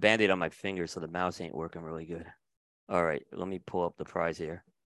 I have a Band-Aid on my finger, so the mouse ain't working really good. All right, let me pull up the prize here.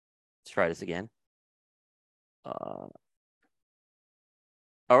 Let's try this again. All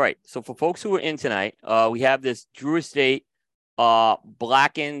right, so for folks who are in tonight, we have this Drew Estate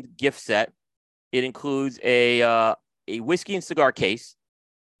blackened gift set. It includes a whiskey and cigar case.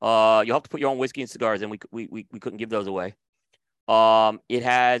 You'll have to put your own whiskey and cigars in. We couldn't give those away. It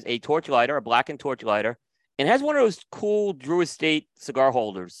has a torch lighter, a blackened torch lighter, and it has one of those cool Drew Estate cigar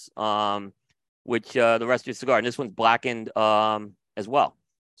holders, which the rest of your cigar, and this one's blackened as well.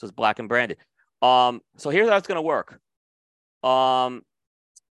 So it's black and branded. So here's how it's going to work.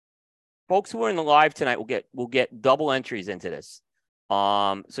 Folks who are in the live tonight will get double entries into this.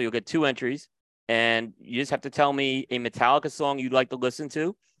 So you'll get 2 entries, and you just have to tell me a Metallica song you'd like to listen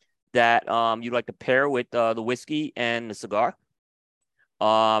to that you'd like to pair with the whiskey and the cigar.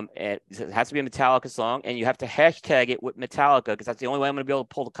 And it has to be a Metallica song, and you have to hashtag it with Metallica because that's the only way I'm going to be able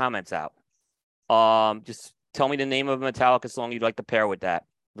to pull the comments out. Just tell me the name of a Metallica song you'd like to pair with that.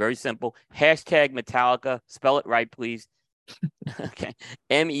 Very simple. Hashtag Metallica. Spell it right, please. Okay.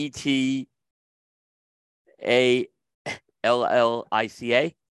 METALLICA.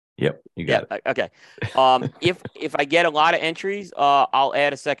 Yep, you got it. Okay. If I get a lot of entries, I'll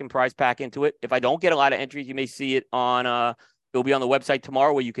add a second prize pack into it. If I don't get a lot of entries, you may see it on it'll be on the website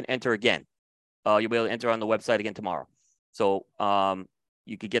tomorrow where you can enter again. You'll be able to enter on the website again tomorrow. So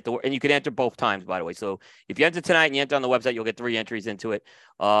you could get and you can enter both times, by the way. So if you enter tonight and you enter on the website, you'll get 3 entries into it.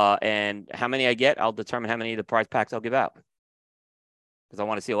 And how many I get, I'll determine how many of the prize packs I'll give out. Because I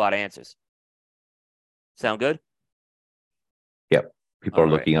want to see a lot of answers. Sound good? Yep. People are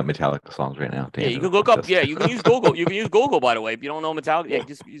looking up Metallica songs right now. Yeah, you can look up. Yeah, you can use Google. You can use Google, by the way. If you don't know Metallica, yeah,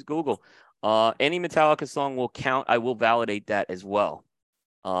 just use Google. Any Metallica song will count. I will validate that as well.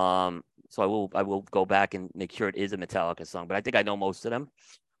 So I will go back and make sure it is a Metallica song. But I think I know most of them.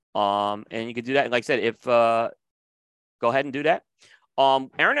 And you can do that. Like I said, go ahead and do that.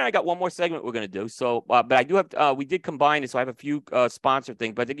 Aaron and I got one more segment we're going to do. So, but I do have, we did combine this. So I have a few sponsor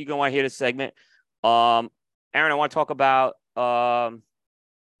things, but I think you're going to want to hear this segment. Aaron, I want to talk about a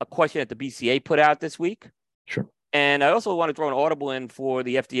question that the BCA put out this week. Sure. And I also want to throw an audible in for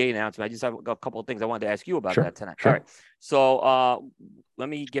the FDA announcement. I just have a couple of things I wanted to ask you about that tonight. Sure. All right. So let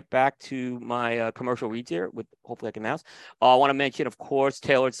me get back to my commercial reads here. Hopefully I can announce. I want to mention, of course,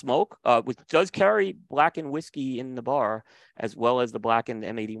 Tailored Smoke, which does carry blackened whiskey in the bar, as well as the blackened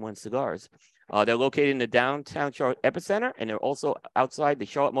M81 cigars. They're located in the downtown Charlotte epicenter, and they're also outside the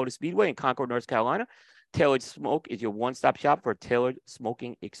Charlotte Motor Speedway in Concord, North Carolina. Tailored Smoke is your one-stop shop for a tailored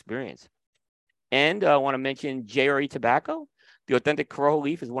smoking experience. And I want to mention JRE Tobacco. The authentic Corojo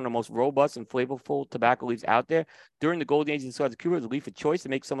leaf is one of the most robust and flavorful tobacco leaves out there. During the golden age of cigars of Cuba, it was a leaf of choice to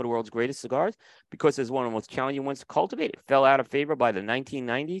make some of the world's greatest cigars because it's one of the most challenging ones to cultivate. It fell out of favor by the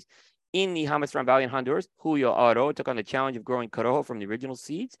 1990s. In the Jamastran Valley in Honduras, Julio Aroa took on the challenge of growing Corojo from the original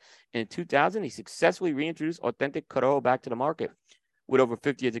seeds. And in 2000, he successfully reintroduced authentic Corojo back to the market. With over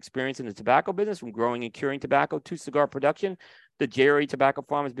 50 years experience in the tobacco business, from growing and curing tobacco to cigar production, the JRE Tobacco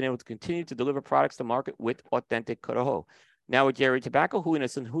Farm has been able to continue to deliver products to market with authentic Corojo. Now with Jerry Tobacco, who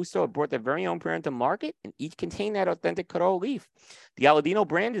and San Justo have brought their very own brand to market, and each contain that authentic Corojo leaf. The Aladino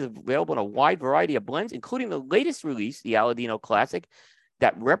brand is available in a wide variety of blends, including the latest release, the Aladino Classic,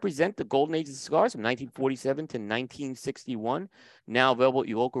 that represent the golden age of cigars from 1947 to 1961. Now available at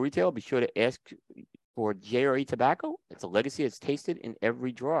your local retailer. Be sure to ask for JRE Tobacco. It's a legacy that's tasted in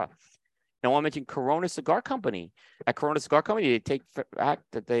every drawer. Now, I want to mention Corona Cigar Company. At Corona Cigar Company, they take the fact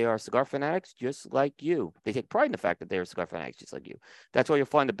that they are cigar fanatics just like you. They take pride in the fact that they are cigar fanatics just like you. That's why you'll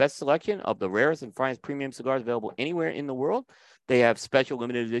find the best selection of the rarest and finest premium cigars available anywhere in the world. They have special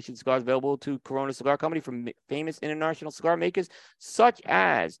limited edition cigars available to Corona Cigar Company from famous international cigar makers such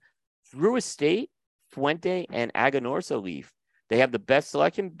as Drew Estate, Fuente, and Aganorsa Leaf. They have the best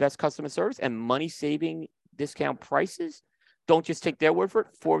selection, best customer service, and money-saving discount prices. Don't just take their word for it.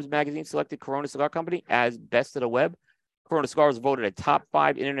 Forbes magazine selected Corona Cigar Company as best of the web. Corona Cigar was voted a top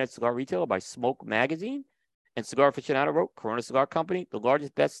 5 internet cigar retailer by Smoke Magazine. And Cigar Aficionado wrote, Corona Cigar Company, the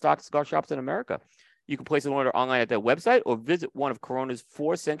largest best stocked cigar shops in America. You can place an order online at their website or visit one of Corona's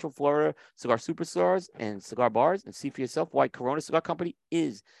 4 Central Florida cigar superstores and cigar bars and see for yourself why Corona Cigar Company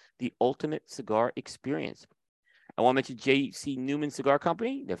is the ultimate cigar experience. I want to mention J.C. Newman Cigar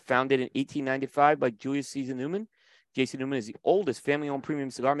Company. They're founded in 1895 by Julius Caesar Newman. J.C. Newman is the oldest family-owned premium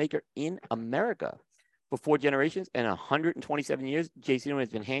cigar maker in America. For 4 generations and 127 years, J.C. Newman has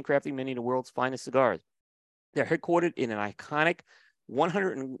been handcrafting many of the world's finest cigars. They're headquartered in an iconic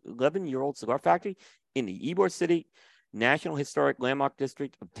 111-year-old cigar factory in the Ybor City National Historic Landmark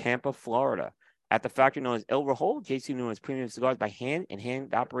District of Tampa, Florida. At the factory known as El Rojo, J.C. Newman has premium cigars by hand and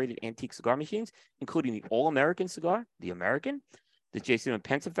hand-operated antique cigar machines, including the All-American cigar, the American. The J.C. Newman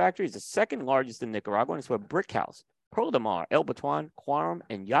Pensa factory is the second largest in Nicaragua, and it's where Brick House, Pearl de Mar, El Batuan, Quorum,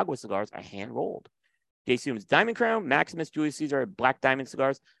 and Yagua cigars are hand-rolled. J.C. Newman's Diamond Crown, Maximus, Julius Caesar, Black Diamond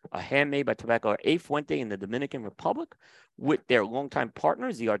cigars are handmade by Tobacco A. Fuente in the Dominican Republic with their longtime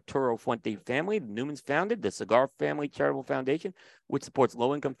partners, the Arturo Fuente family. The Newmans founded the Cigar Family Charitable Foundation, which supports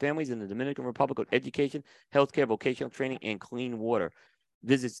low-income families in the Dominican Republic with education, healthcare, vocational training, and clean water.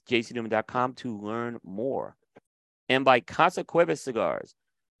 Visit jcnewman.com to learn more. And by Casa Cuevas Cigars.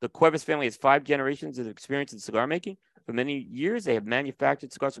 The Cuevas family has 5 generations of experience in cigar making. For many years, they have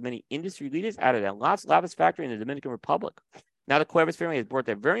manufactured cigars for many industry leaders out of their Las Lavas factory in the Dominican Republic. Now, the Cuevas family has brought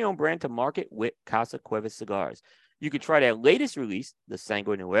their very own brand to market with Casa Cuevas Cigars. You could try their latest release, the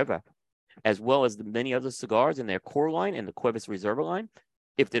Sangre Nueva, as well as the many other cigars in their core line and the Cuevas Reserva line.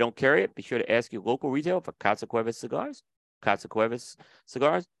 If they don't carry it, be sure to ask your local retailer for Casa Cuevas Cigars. Casa Cuevas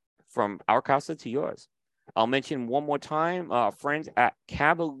Cigars, from our casa to yours. I'll mention one more time, friends at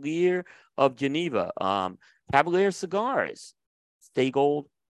Cavalier of Geneva. Cavalier Cigars. Stay gold,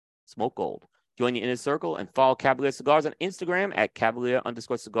 smoke gold. Join the inner circle and follow Cavalier Cigars on Instagram at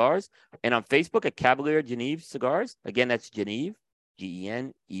Cavalier_cigars and on Facebook at Cavalier Geneve Cigars. Again, that's Geneve,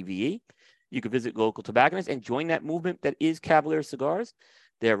 Geneve. You can visit local tobacconists and join that movement that is Cavalier Cigars.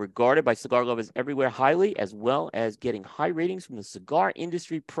 They're regarded by cigar lovers everywhere highly, as well as getting high ratings from the cigar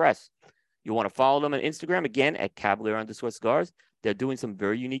industry press. You want to follow them on Instagram, again, at Cavalier_cigars. They're doing some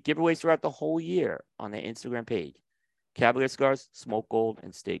very unique giveaways throughout the whole year on their Instagram page. Cavalier Cigars, smoke gold,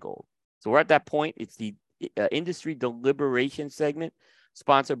 and stay gold. So we're at that point. It's the industry deliberation segment,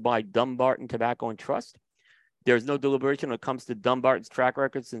 sponsored by Dumbarton Tobacco and Trust. There's no deliberation when it comes to Dumbarton's track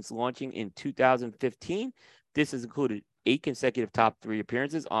record since launching in 2015. This has included 8 consecutive top 3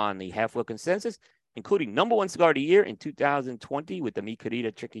 appearances on the Half Wheel Consensus, including #1 cigar of the year in 2020 with the Mi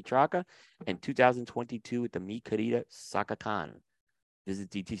Querida Triqui Traca and 2022 with the Mi Querida Sacacan. Visit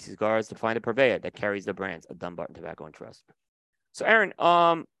DTC Cigars to find a purveyor that carries the brands of Dumbarton Tobacco and Trust. So, Aaron,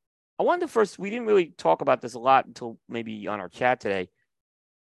 I wanted to first, we didn't really talk about this a lot until maybe on our chat today.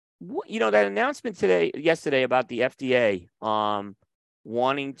 You know, that announcement yesterday about the FDA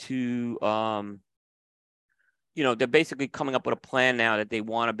wanting to, you know, they're basically coming up with a plan now that they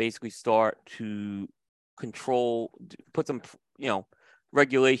want to basically start to control, put some, you know,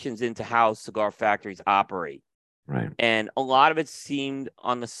 regulations into how cigar factories operate. Right. And a lot of it seemed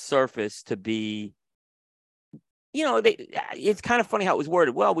on the surface to be, you know, it's kind of funny how it was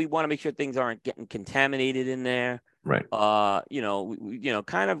worded. Well, we want to make sure things aren't getting contaminated in there. Right. You know, we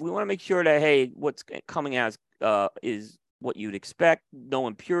want to make sure that, hey, what's coming out is what you'd expect. No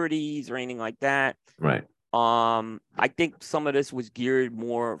impurities or anything like that. Right. I think some of this was geared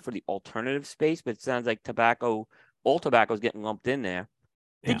more for the alternative space, but it sounds like all tobacco is getting lumped in there.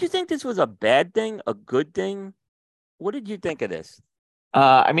 Yeah. Did you think this was a bad thing, a good thing? What did you think of this?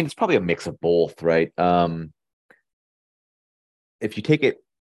 I mean, it's probably a mix of both, right? If you take it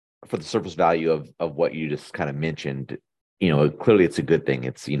for the surface value of what you just kind of mentioned, clearly it's a good thing.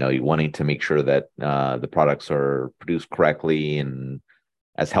 It's, you wanting to make sure that the products are produced correctly and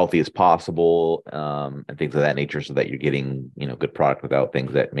as healthy as possible, and things of that nature, so that you're getting, good product without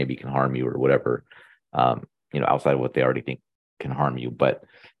things that maybe can harm you or whatever, outside of what they already think can harm you. But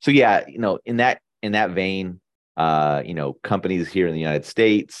so, yeah, in that vein, companies here in the United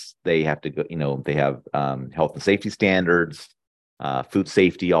States, they have to go, they have health and safety standards, food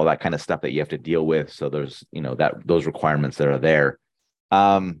safety, all that kind of stuff that you have to deal with. So there's, those requirements that are there.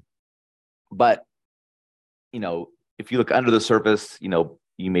 But, if you look under the surface,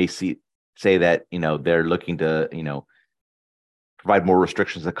 you may say that, they're looking to, provide more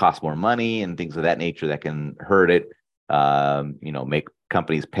restrictions that cost more money and things of that nature that can hurt it. Make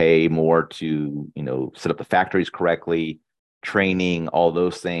companies pay more to, set up the factories correctly, training, all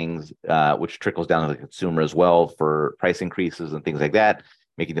those things, which trickles down to the consumer as well for price increases and things like that,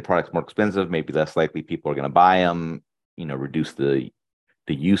 making the products more expensive, maybe less likely people are going to buy them, reduce the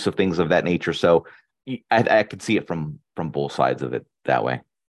use of things of that nature. So I could see it from both sides of it that way.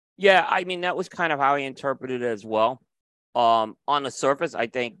 Yeah, I mean, that was kind of how I interpreted it as well. On the surface, I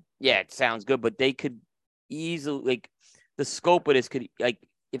think, yeah, it sounds good, but they could easily, like, the scope of this could, like,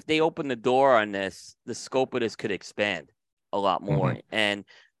 if they open the door on this, the scope of this could expand a lot more. Mhm. And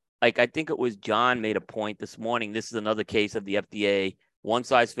like, I think it was John made a point this morning. This is another case of the FDA, one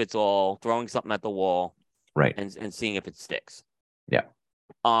size fits all, throwing something at the wall Right. and seeing if it sticks. Yeah.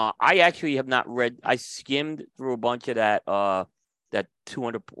 I actually have not read. I skimmed through a bunch of that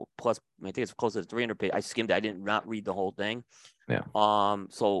 200 plus. I think it's close to 300 page. I skimmed. I did not read the whole thing. Yeah.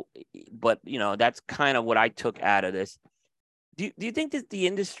 So, but that's kind of what I took out of this. Do you think that the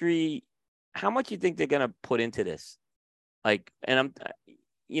industry, how much do you think they're gonna put into this? Like, and are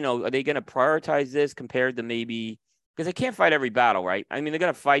they gonna prioritize this compared to maybe, because they can't fight every battle, right? I mean, they're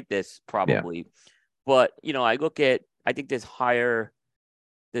gonna fight this probably, but I think there's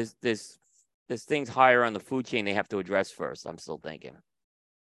things higher on the food chain they have to address first. I'm still thinking.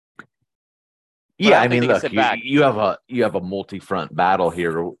 Yeah, I I don't think mean, they can look, sit you, back. you have a multi-front battle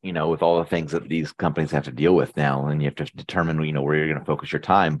here, with all the things that these companies have to deal with now, and you have to determine, where you're going to focus your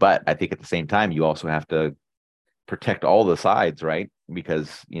time. But I think at the same time, you also have to protect all the sides, right?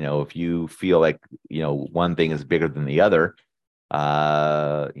 Because, if you feel like, one thing is bigger than the other,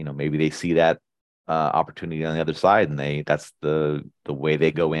 maybe they see that opportunity on the other side, and that's the way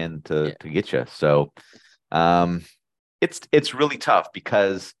they go in to get you. So, it's really tough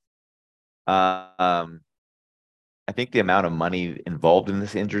because, I think the amount of money involved in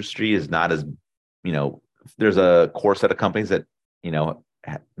this industry is not as, there's a core set of companies that,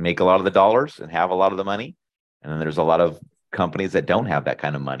 make a lot of the dollars and have a lot of the money. And then there's a lot of companies that don't have that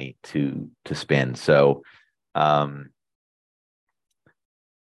kind of money to spend. So, yeah,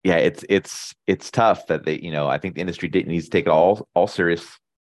 it's tough that I think the industry needs to take it all serious.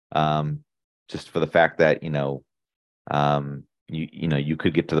 Just for the fact that, you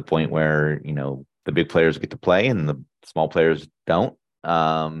could get to the point where, the big players get to play and the small players don't.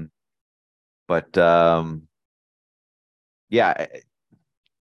 But yeah,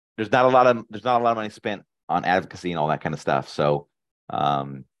 there's not a lot of money spent on advocacy and all that kind of stuff. So,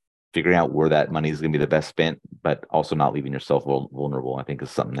 figuring out where that money is going to be the best spent, but also not leaving yourself vulnerable, I think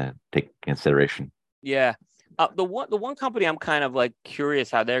is something to take consideration. Yeah. The one company I'm kind of like curious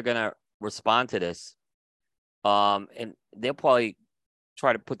how they're gonna respond to this. And they'll probably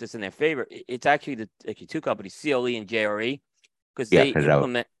try to put this in their favor. It's actually two companies, CLE and JRE, because they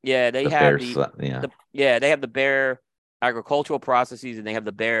implement. Yeah, they have they have the Bayer agricultural processes and they have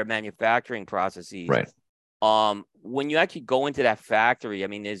the Bayer manufacturing processes. Right. When you actually go into that factory, I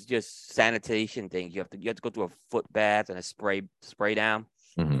mean, there's just sanitation things. You have to go through a foot bath and a spray down,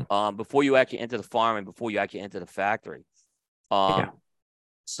 before you actually enter the farm and before you actually enter the factory.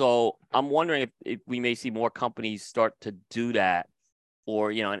 So I'm wondering if we may see more companies start to do that,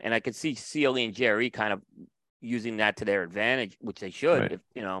 or and I could see CLE and JRE kind of using that to their advantage, which they should.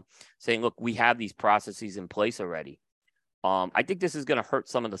 If, saying, look, we have these processes in place already. I think this is going to hurt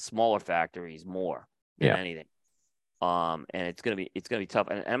some of the smaller factories more than anything. And it's gonna be tough.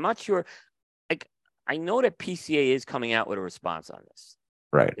 And I'm not sure. Like, I know that PCA is coming out with a response on this.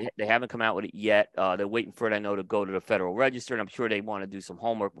 Right. They haven't come out with it yet. They're waiting for it, I know, to go to the Federal Register, and I'm sure they want to do some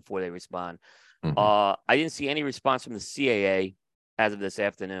homework before they respond. I didn't see any response from the CAA as of this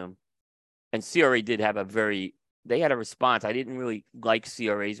afternoon. And CRA did have they had a response. I didn't really like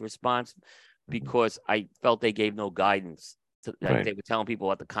CRA's response because I felt they gave no guidance. They were telling people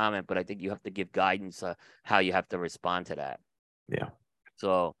what to comment, but I think you have to give guidance how you have to respond to that. Yeah.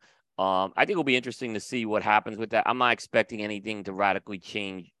 So I think it'll be interesting to see what happens with that. I'm not expecting anything to radically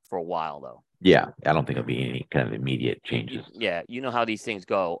change for a while, though. Yeah, I don't think it'll be any kind of immediate changes. Yeah, you know how these things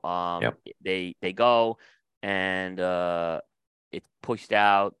go. Yep. They go, and it's pushed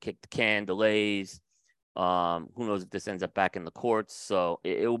out, kicked the can, delays. Who knows if this ends up back in the courts? So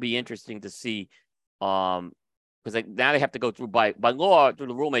it will be interesting to see. Because now they have to go through by law through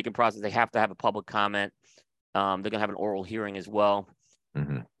the rulemaking process. They have to have a public comment. They're gonna have an oral hearing as well.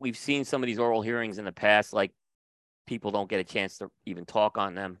 Mm-hmm. We've seen some of these oral hearings in the past, like people don't get a chance to even talk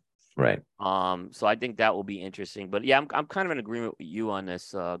on them. Right. So I think that will be interesting. But yeah, I'm kind of in agreement with you on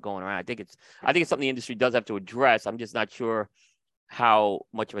this going around. I think it's something the industry does have to address. I'm just not sure how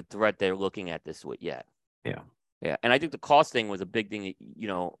much of a threat they're looking at this with yet. Yeah. Yeah. And I think the cost thing was a big thing that,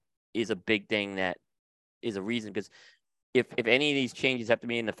 is a big thing that is a reason, because if any of these changes have to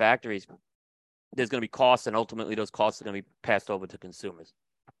be in the factories, there's going to be costs, and ultimately those costs are going to be passed over to consumers.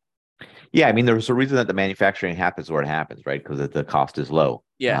 Yeah, I mean, there's a reason that the manufacturing happens where it happens, right? Because the cost is low.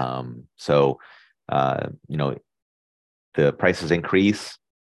 Yeah. So, the prices increase,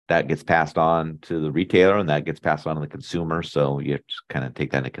 that gets passed on to the retailer, and that gets passed on to the consumer. So you have to kind of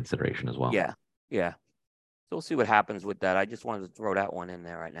take that into consideration as well. Yeah. Yeah. So we'll see what happens with that. I just wanted to throw that one in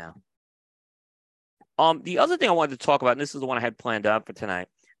there right now. The other thing I wanted to talk about, and this is the one I had planned out for tonight.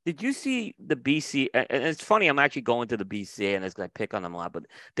 Did you see the BC? And it's funny, I'm actually going to the BCA, and I pick on them a lot, but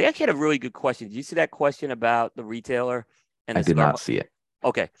they actually had a really good question. Did you see that question about the retailer? And I did not see it.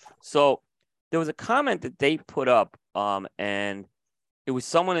 Okay. So there was a comment that they put up, and it was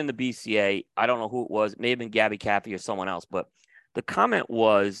someone in the BCA. I don't know who it was. It may have been Gabby Caffey or someone else, but the comment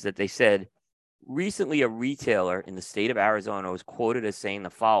was that they said, recently a retailer in the state of Arizona was quoted as saying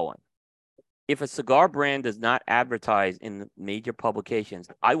the following: if a cigar brand does not advertise in the major publications,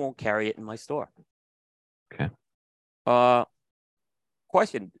 I won't carry it in my store. Okay.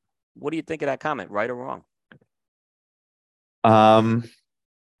 Question: what do you think of that comment, right or wrong?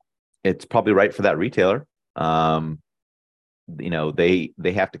 It's probably right for that retailer. They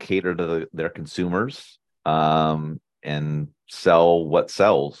have to cater to their consumers, and sell what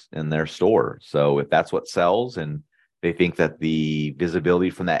sells in their store. So if that's what sells, and they think that the visibility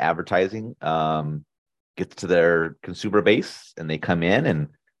from that advertising gets to their consumer base, and they come in and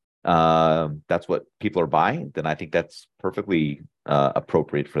that's what people are buying, then I think that's perfectly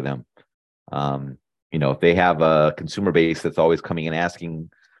appropriate for them. If they have a consumer base that's always coming and asking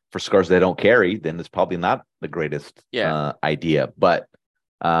for cigars they don't carry, then it's probably not the greatest idea. But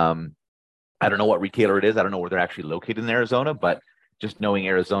I don't know what retailer it is. I don't know where they're actually located in Arizona, but just knowing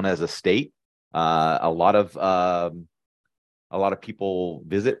Arizona as a state, a lot of people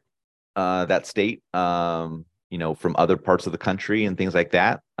visit that state, from other parts of the country and things like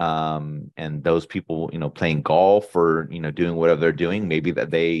that. And those people, playing golf or, doing whatever they're doing, maybe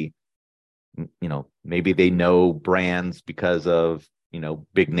that maybe they know brands because of,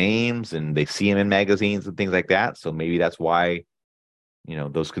 big names, and they see them in magazines and things like that. So maybe that's why,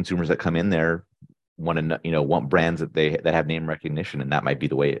 those consumers that come in there want brands that have name recognition, and that might be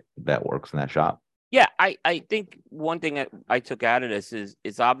the way that works in that shop. Yeah, I think one thing that I took out of this is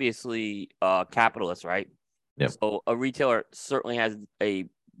it's obviously capitalist, right? Yep. So a retailer certainly has a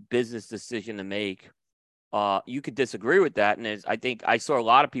business decision to make. You could disagree with that, and I think I saw a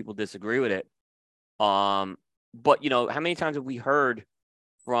lot of people disagree with it. But how many times have we heard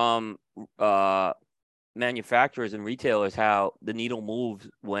from manufacturers and retailers how the needle moves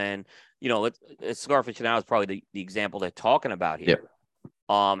when Cigar Aficionado is probably the example they're talking about here. Yep.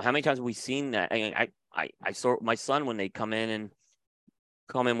 How many times have we seen that? I saw my son when they come in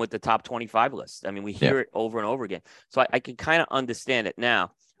with the top 25 list. I mean, we hear it over and over again. So I can kind of understand it.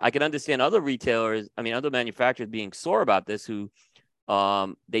 Now, I can understand other retailers, other manufacturers being sore about this, who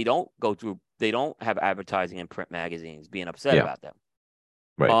they don't have advertising in print magazines, being upset about them.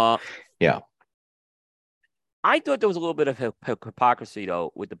 Right. I thought there was a little bit of hypocrisy,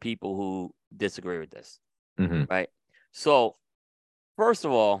 though, with the people who disagree with this. Mm-hmm. Right. So, first of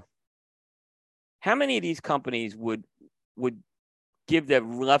all, how many of these companies would give their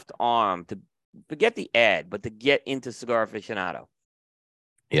left arm to forget the ad, but to get into Cigar Aficionado?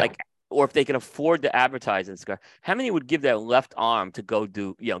 Yeah. Or if they can afford to advertise in cigar, how many would give their left arm to go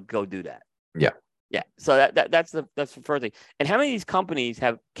do that? Yeah. Yeah. So that's the first thing. And how many of these companies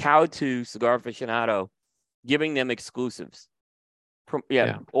have kowed to Cigar Aficionado, giving them exclusives?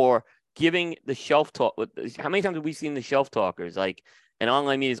 Or giving the shelf talk. How many times have we seen the shelf talkers? And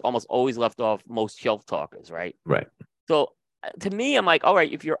online media is almost always left off most shelf talkers, right? Right. So to me, I'm like, all right,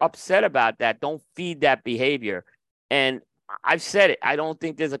 if you're upset about that, don't feed that behavior. And I've said it. I don't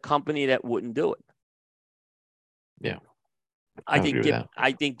think there's a company that wouldn't do it. Yeah. I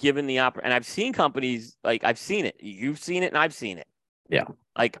think given the and I've seen companies, I've seen it. You've seen it, and I've seen it. Yeah.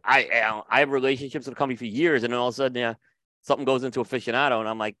 Like I have relationships with a company for years, and then all of a sudden, yeah, something goes into aficionado, and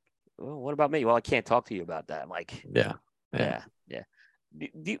I'm like, well, what about me? Well, I can't talk to you about that. I'm like, Yeah. yeah.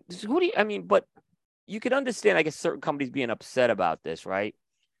 I mean, but you can understand, I guess, certain companies being upset about this, right?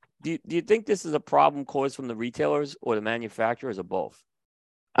 Do you think this is a problem caused from the retailers or the manufacturers or both?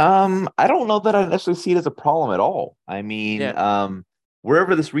 I don't know that I necessarily see it as a problem at all. I mean, Yeah,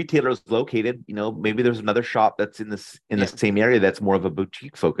 wherever this retailer is located, maybe there's another shop that's in the yeah, same area that's more of a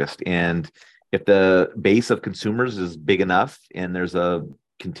boutique focused. And if the base of consumers is big enough and there's a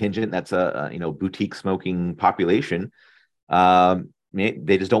contingent that's a boutique smoking population,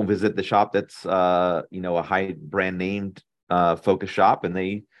 they just don't visit the shop that's a high brand named focused shop, and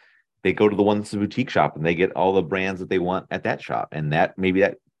they go to the one that's a boutique shop and they get all the brands that they want at that shop. And that maybe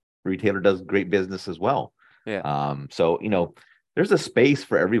that retailer does great business as well. yeah, So, there's a space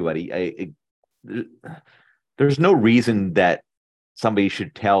for everybody. There's no reason that somebody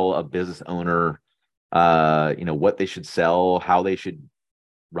should tell a business owner, what they should sell, how they should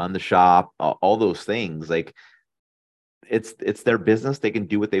run the shop, all those things. Like it's their business. They can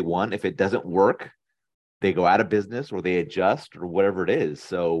do what they want. If it doesn't work, they go out of business or they adjust or whatever it is.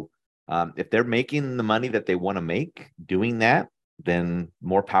 So if they're making the money that they want to make doing that, then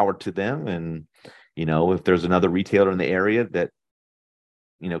more power to them. And, if there's another retailer in the area that,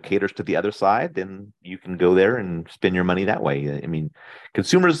 caters to the other side, then you can go there and spend your money that way. I mean,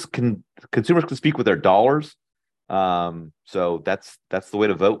 consumers can speak with their dollars. So that's the way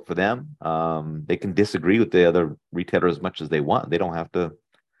to vote for them. They can disagree with the other retailer as much as they want. They don't have to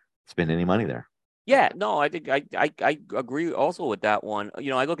spend any money there. yeah. No, I think I agree also with that one.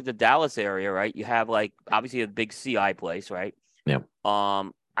 I look at the Dallas area, right? You have like obviously a big CI place, right? Yeah.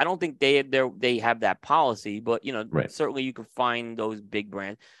 I don't think they have that policy, but Right. certainly you can find those big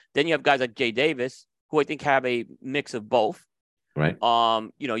brands. Then you have guys like Jay Davis, who I think have a mix of both. Right.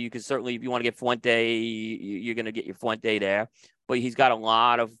 You can certainly, if you want to get Fuente, you're going to get your Fuente there, but he's got a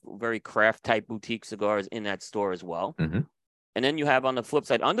lot of very craft type boutique cigars in that store as well. Mm-hmm. And then you have on the flip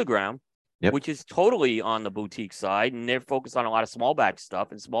side Underground, Yep. which is totally on the boutique side, and they're focused on a lot of small bag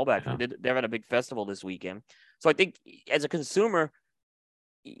stuff and small bag. Yeah. They're at a big festival this weekend, so I think as a consumer,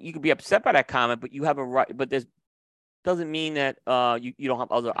 you could be upset by that comment, but you have a right. But this doesn't mean that you don't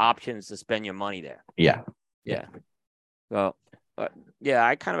have other options to spend your money there. Yeah. Yeah. So, yeah,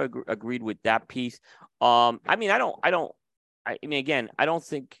 I kind of agreed with that piece. I mean, I mean, again, I don't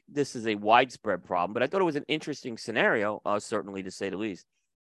think this is a widespread problem, but I thought it was an interesting scenario, certainly to say the least.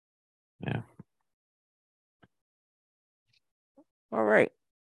 Yeah. All right.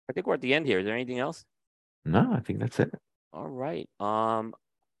 I think we're at the end here. Is there anything else? No, I think that's it. All right.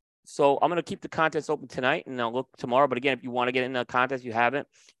 So I'm gonna keep the contest open tonight, and I'll look tomorrow. But again, if you want to get in the contest, you haven't,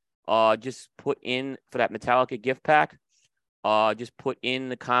 just put in for that Metallica gift pack. Just put in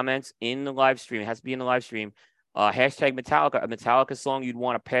the comments in the live stream. It has to be in the live stream. Hashtag Metallica, a Metallica song you'd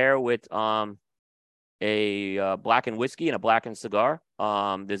want to pair with a black and whiskey and a black and cigar.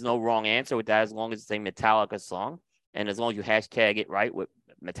 There's no wrong answer with that as long as it's a Metallica song, and as long as you hashtag it right with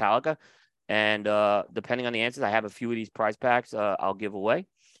Metallica. And depending on the answers, I have a few of these prize packs I'll give away.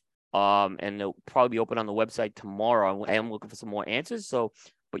 And they'll probably be open on the website tomorrow. I am looking for some more answers,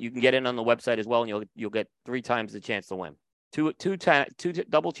 but you can get in on the website as well, and you'll get 3 times the chance to win. Two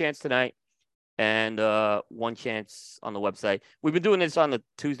double chance tonight, and 1 chance on the website. We've been doing this on the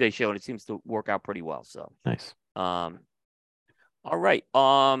Tuesday show, and it seems to work out pretty well. So nice. All right.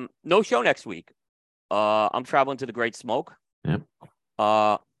 No show next week. I'm traveling to the Great Smoke. Yep.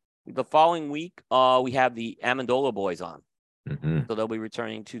 The following week, we have the Amendola Boys on. Mm-hmm. So they'll be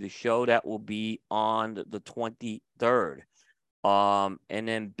returning to the show. That will be on the 23rd. And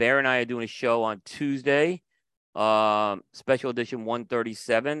then Bear and I are doing a show on Tuesday. Special edition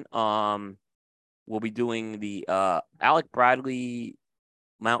 137. We'll be doing the Alec Bradley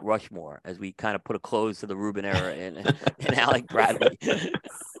Mount Rushmore as we kind of put a close to the Rubin era in Alec Bradley.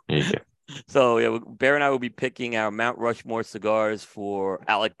 Yeah. So yeah, Bear and I will be picking our Mount Rushmore cigars for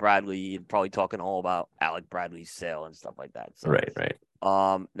Alec Bradley, and probably talking all about Alec Bradley's sale and stuff like that. So, Right.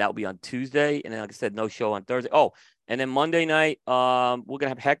 That will be on Tuesday, and then, like I said, no show on Thursday. Oh, and then Monday night, we're gonna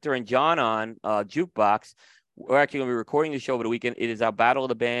have Hector and John on Jukebox. We're actually gonna be recording the show over the weekend. It is our Battle of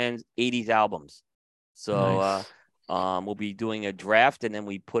the Bands 80s albums. So Nice. we'll be doing a draft, and then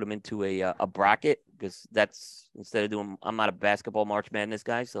we put them into a bracket, because that's, instead of doing, I'm not a basketball March Madness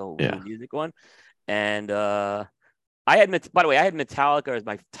guy, so we'll do a music one. And by the way, I had Metallica as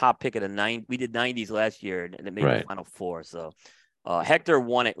my top pick of the 90s. We did 90s last year, and it made the Final Four. So Hector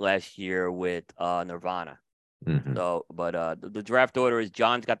won it last year with Nirvana. Mhm. So, but the draft order is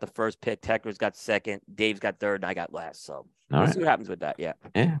John's got the first pick, Hector's got second, Dave's got third, and I got last. So we'll right. see what happens with that. Yeah.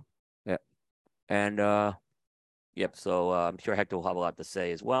 Yeah. And yep. So I'm sure Hector will have a lot to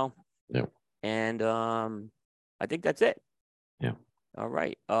say as well. Yep. And I think that's it. Yeah. All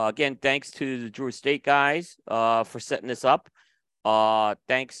right. Again, thanks to the Drew State guys for setting this up.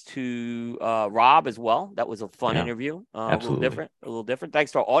 Thanks to Rob as well. That was a fun Yeah, interview. absolutely. A little different.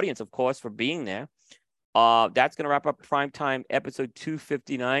 Thanks to our audience, of course, for being there. That's going to wrap up Primetime episode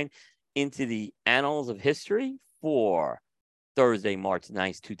 259 into the annals of history for Thursday, March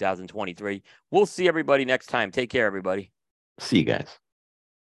 9th, 2023. We'll see everybody next time. Take care, everybody. See you guys.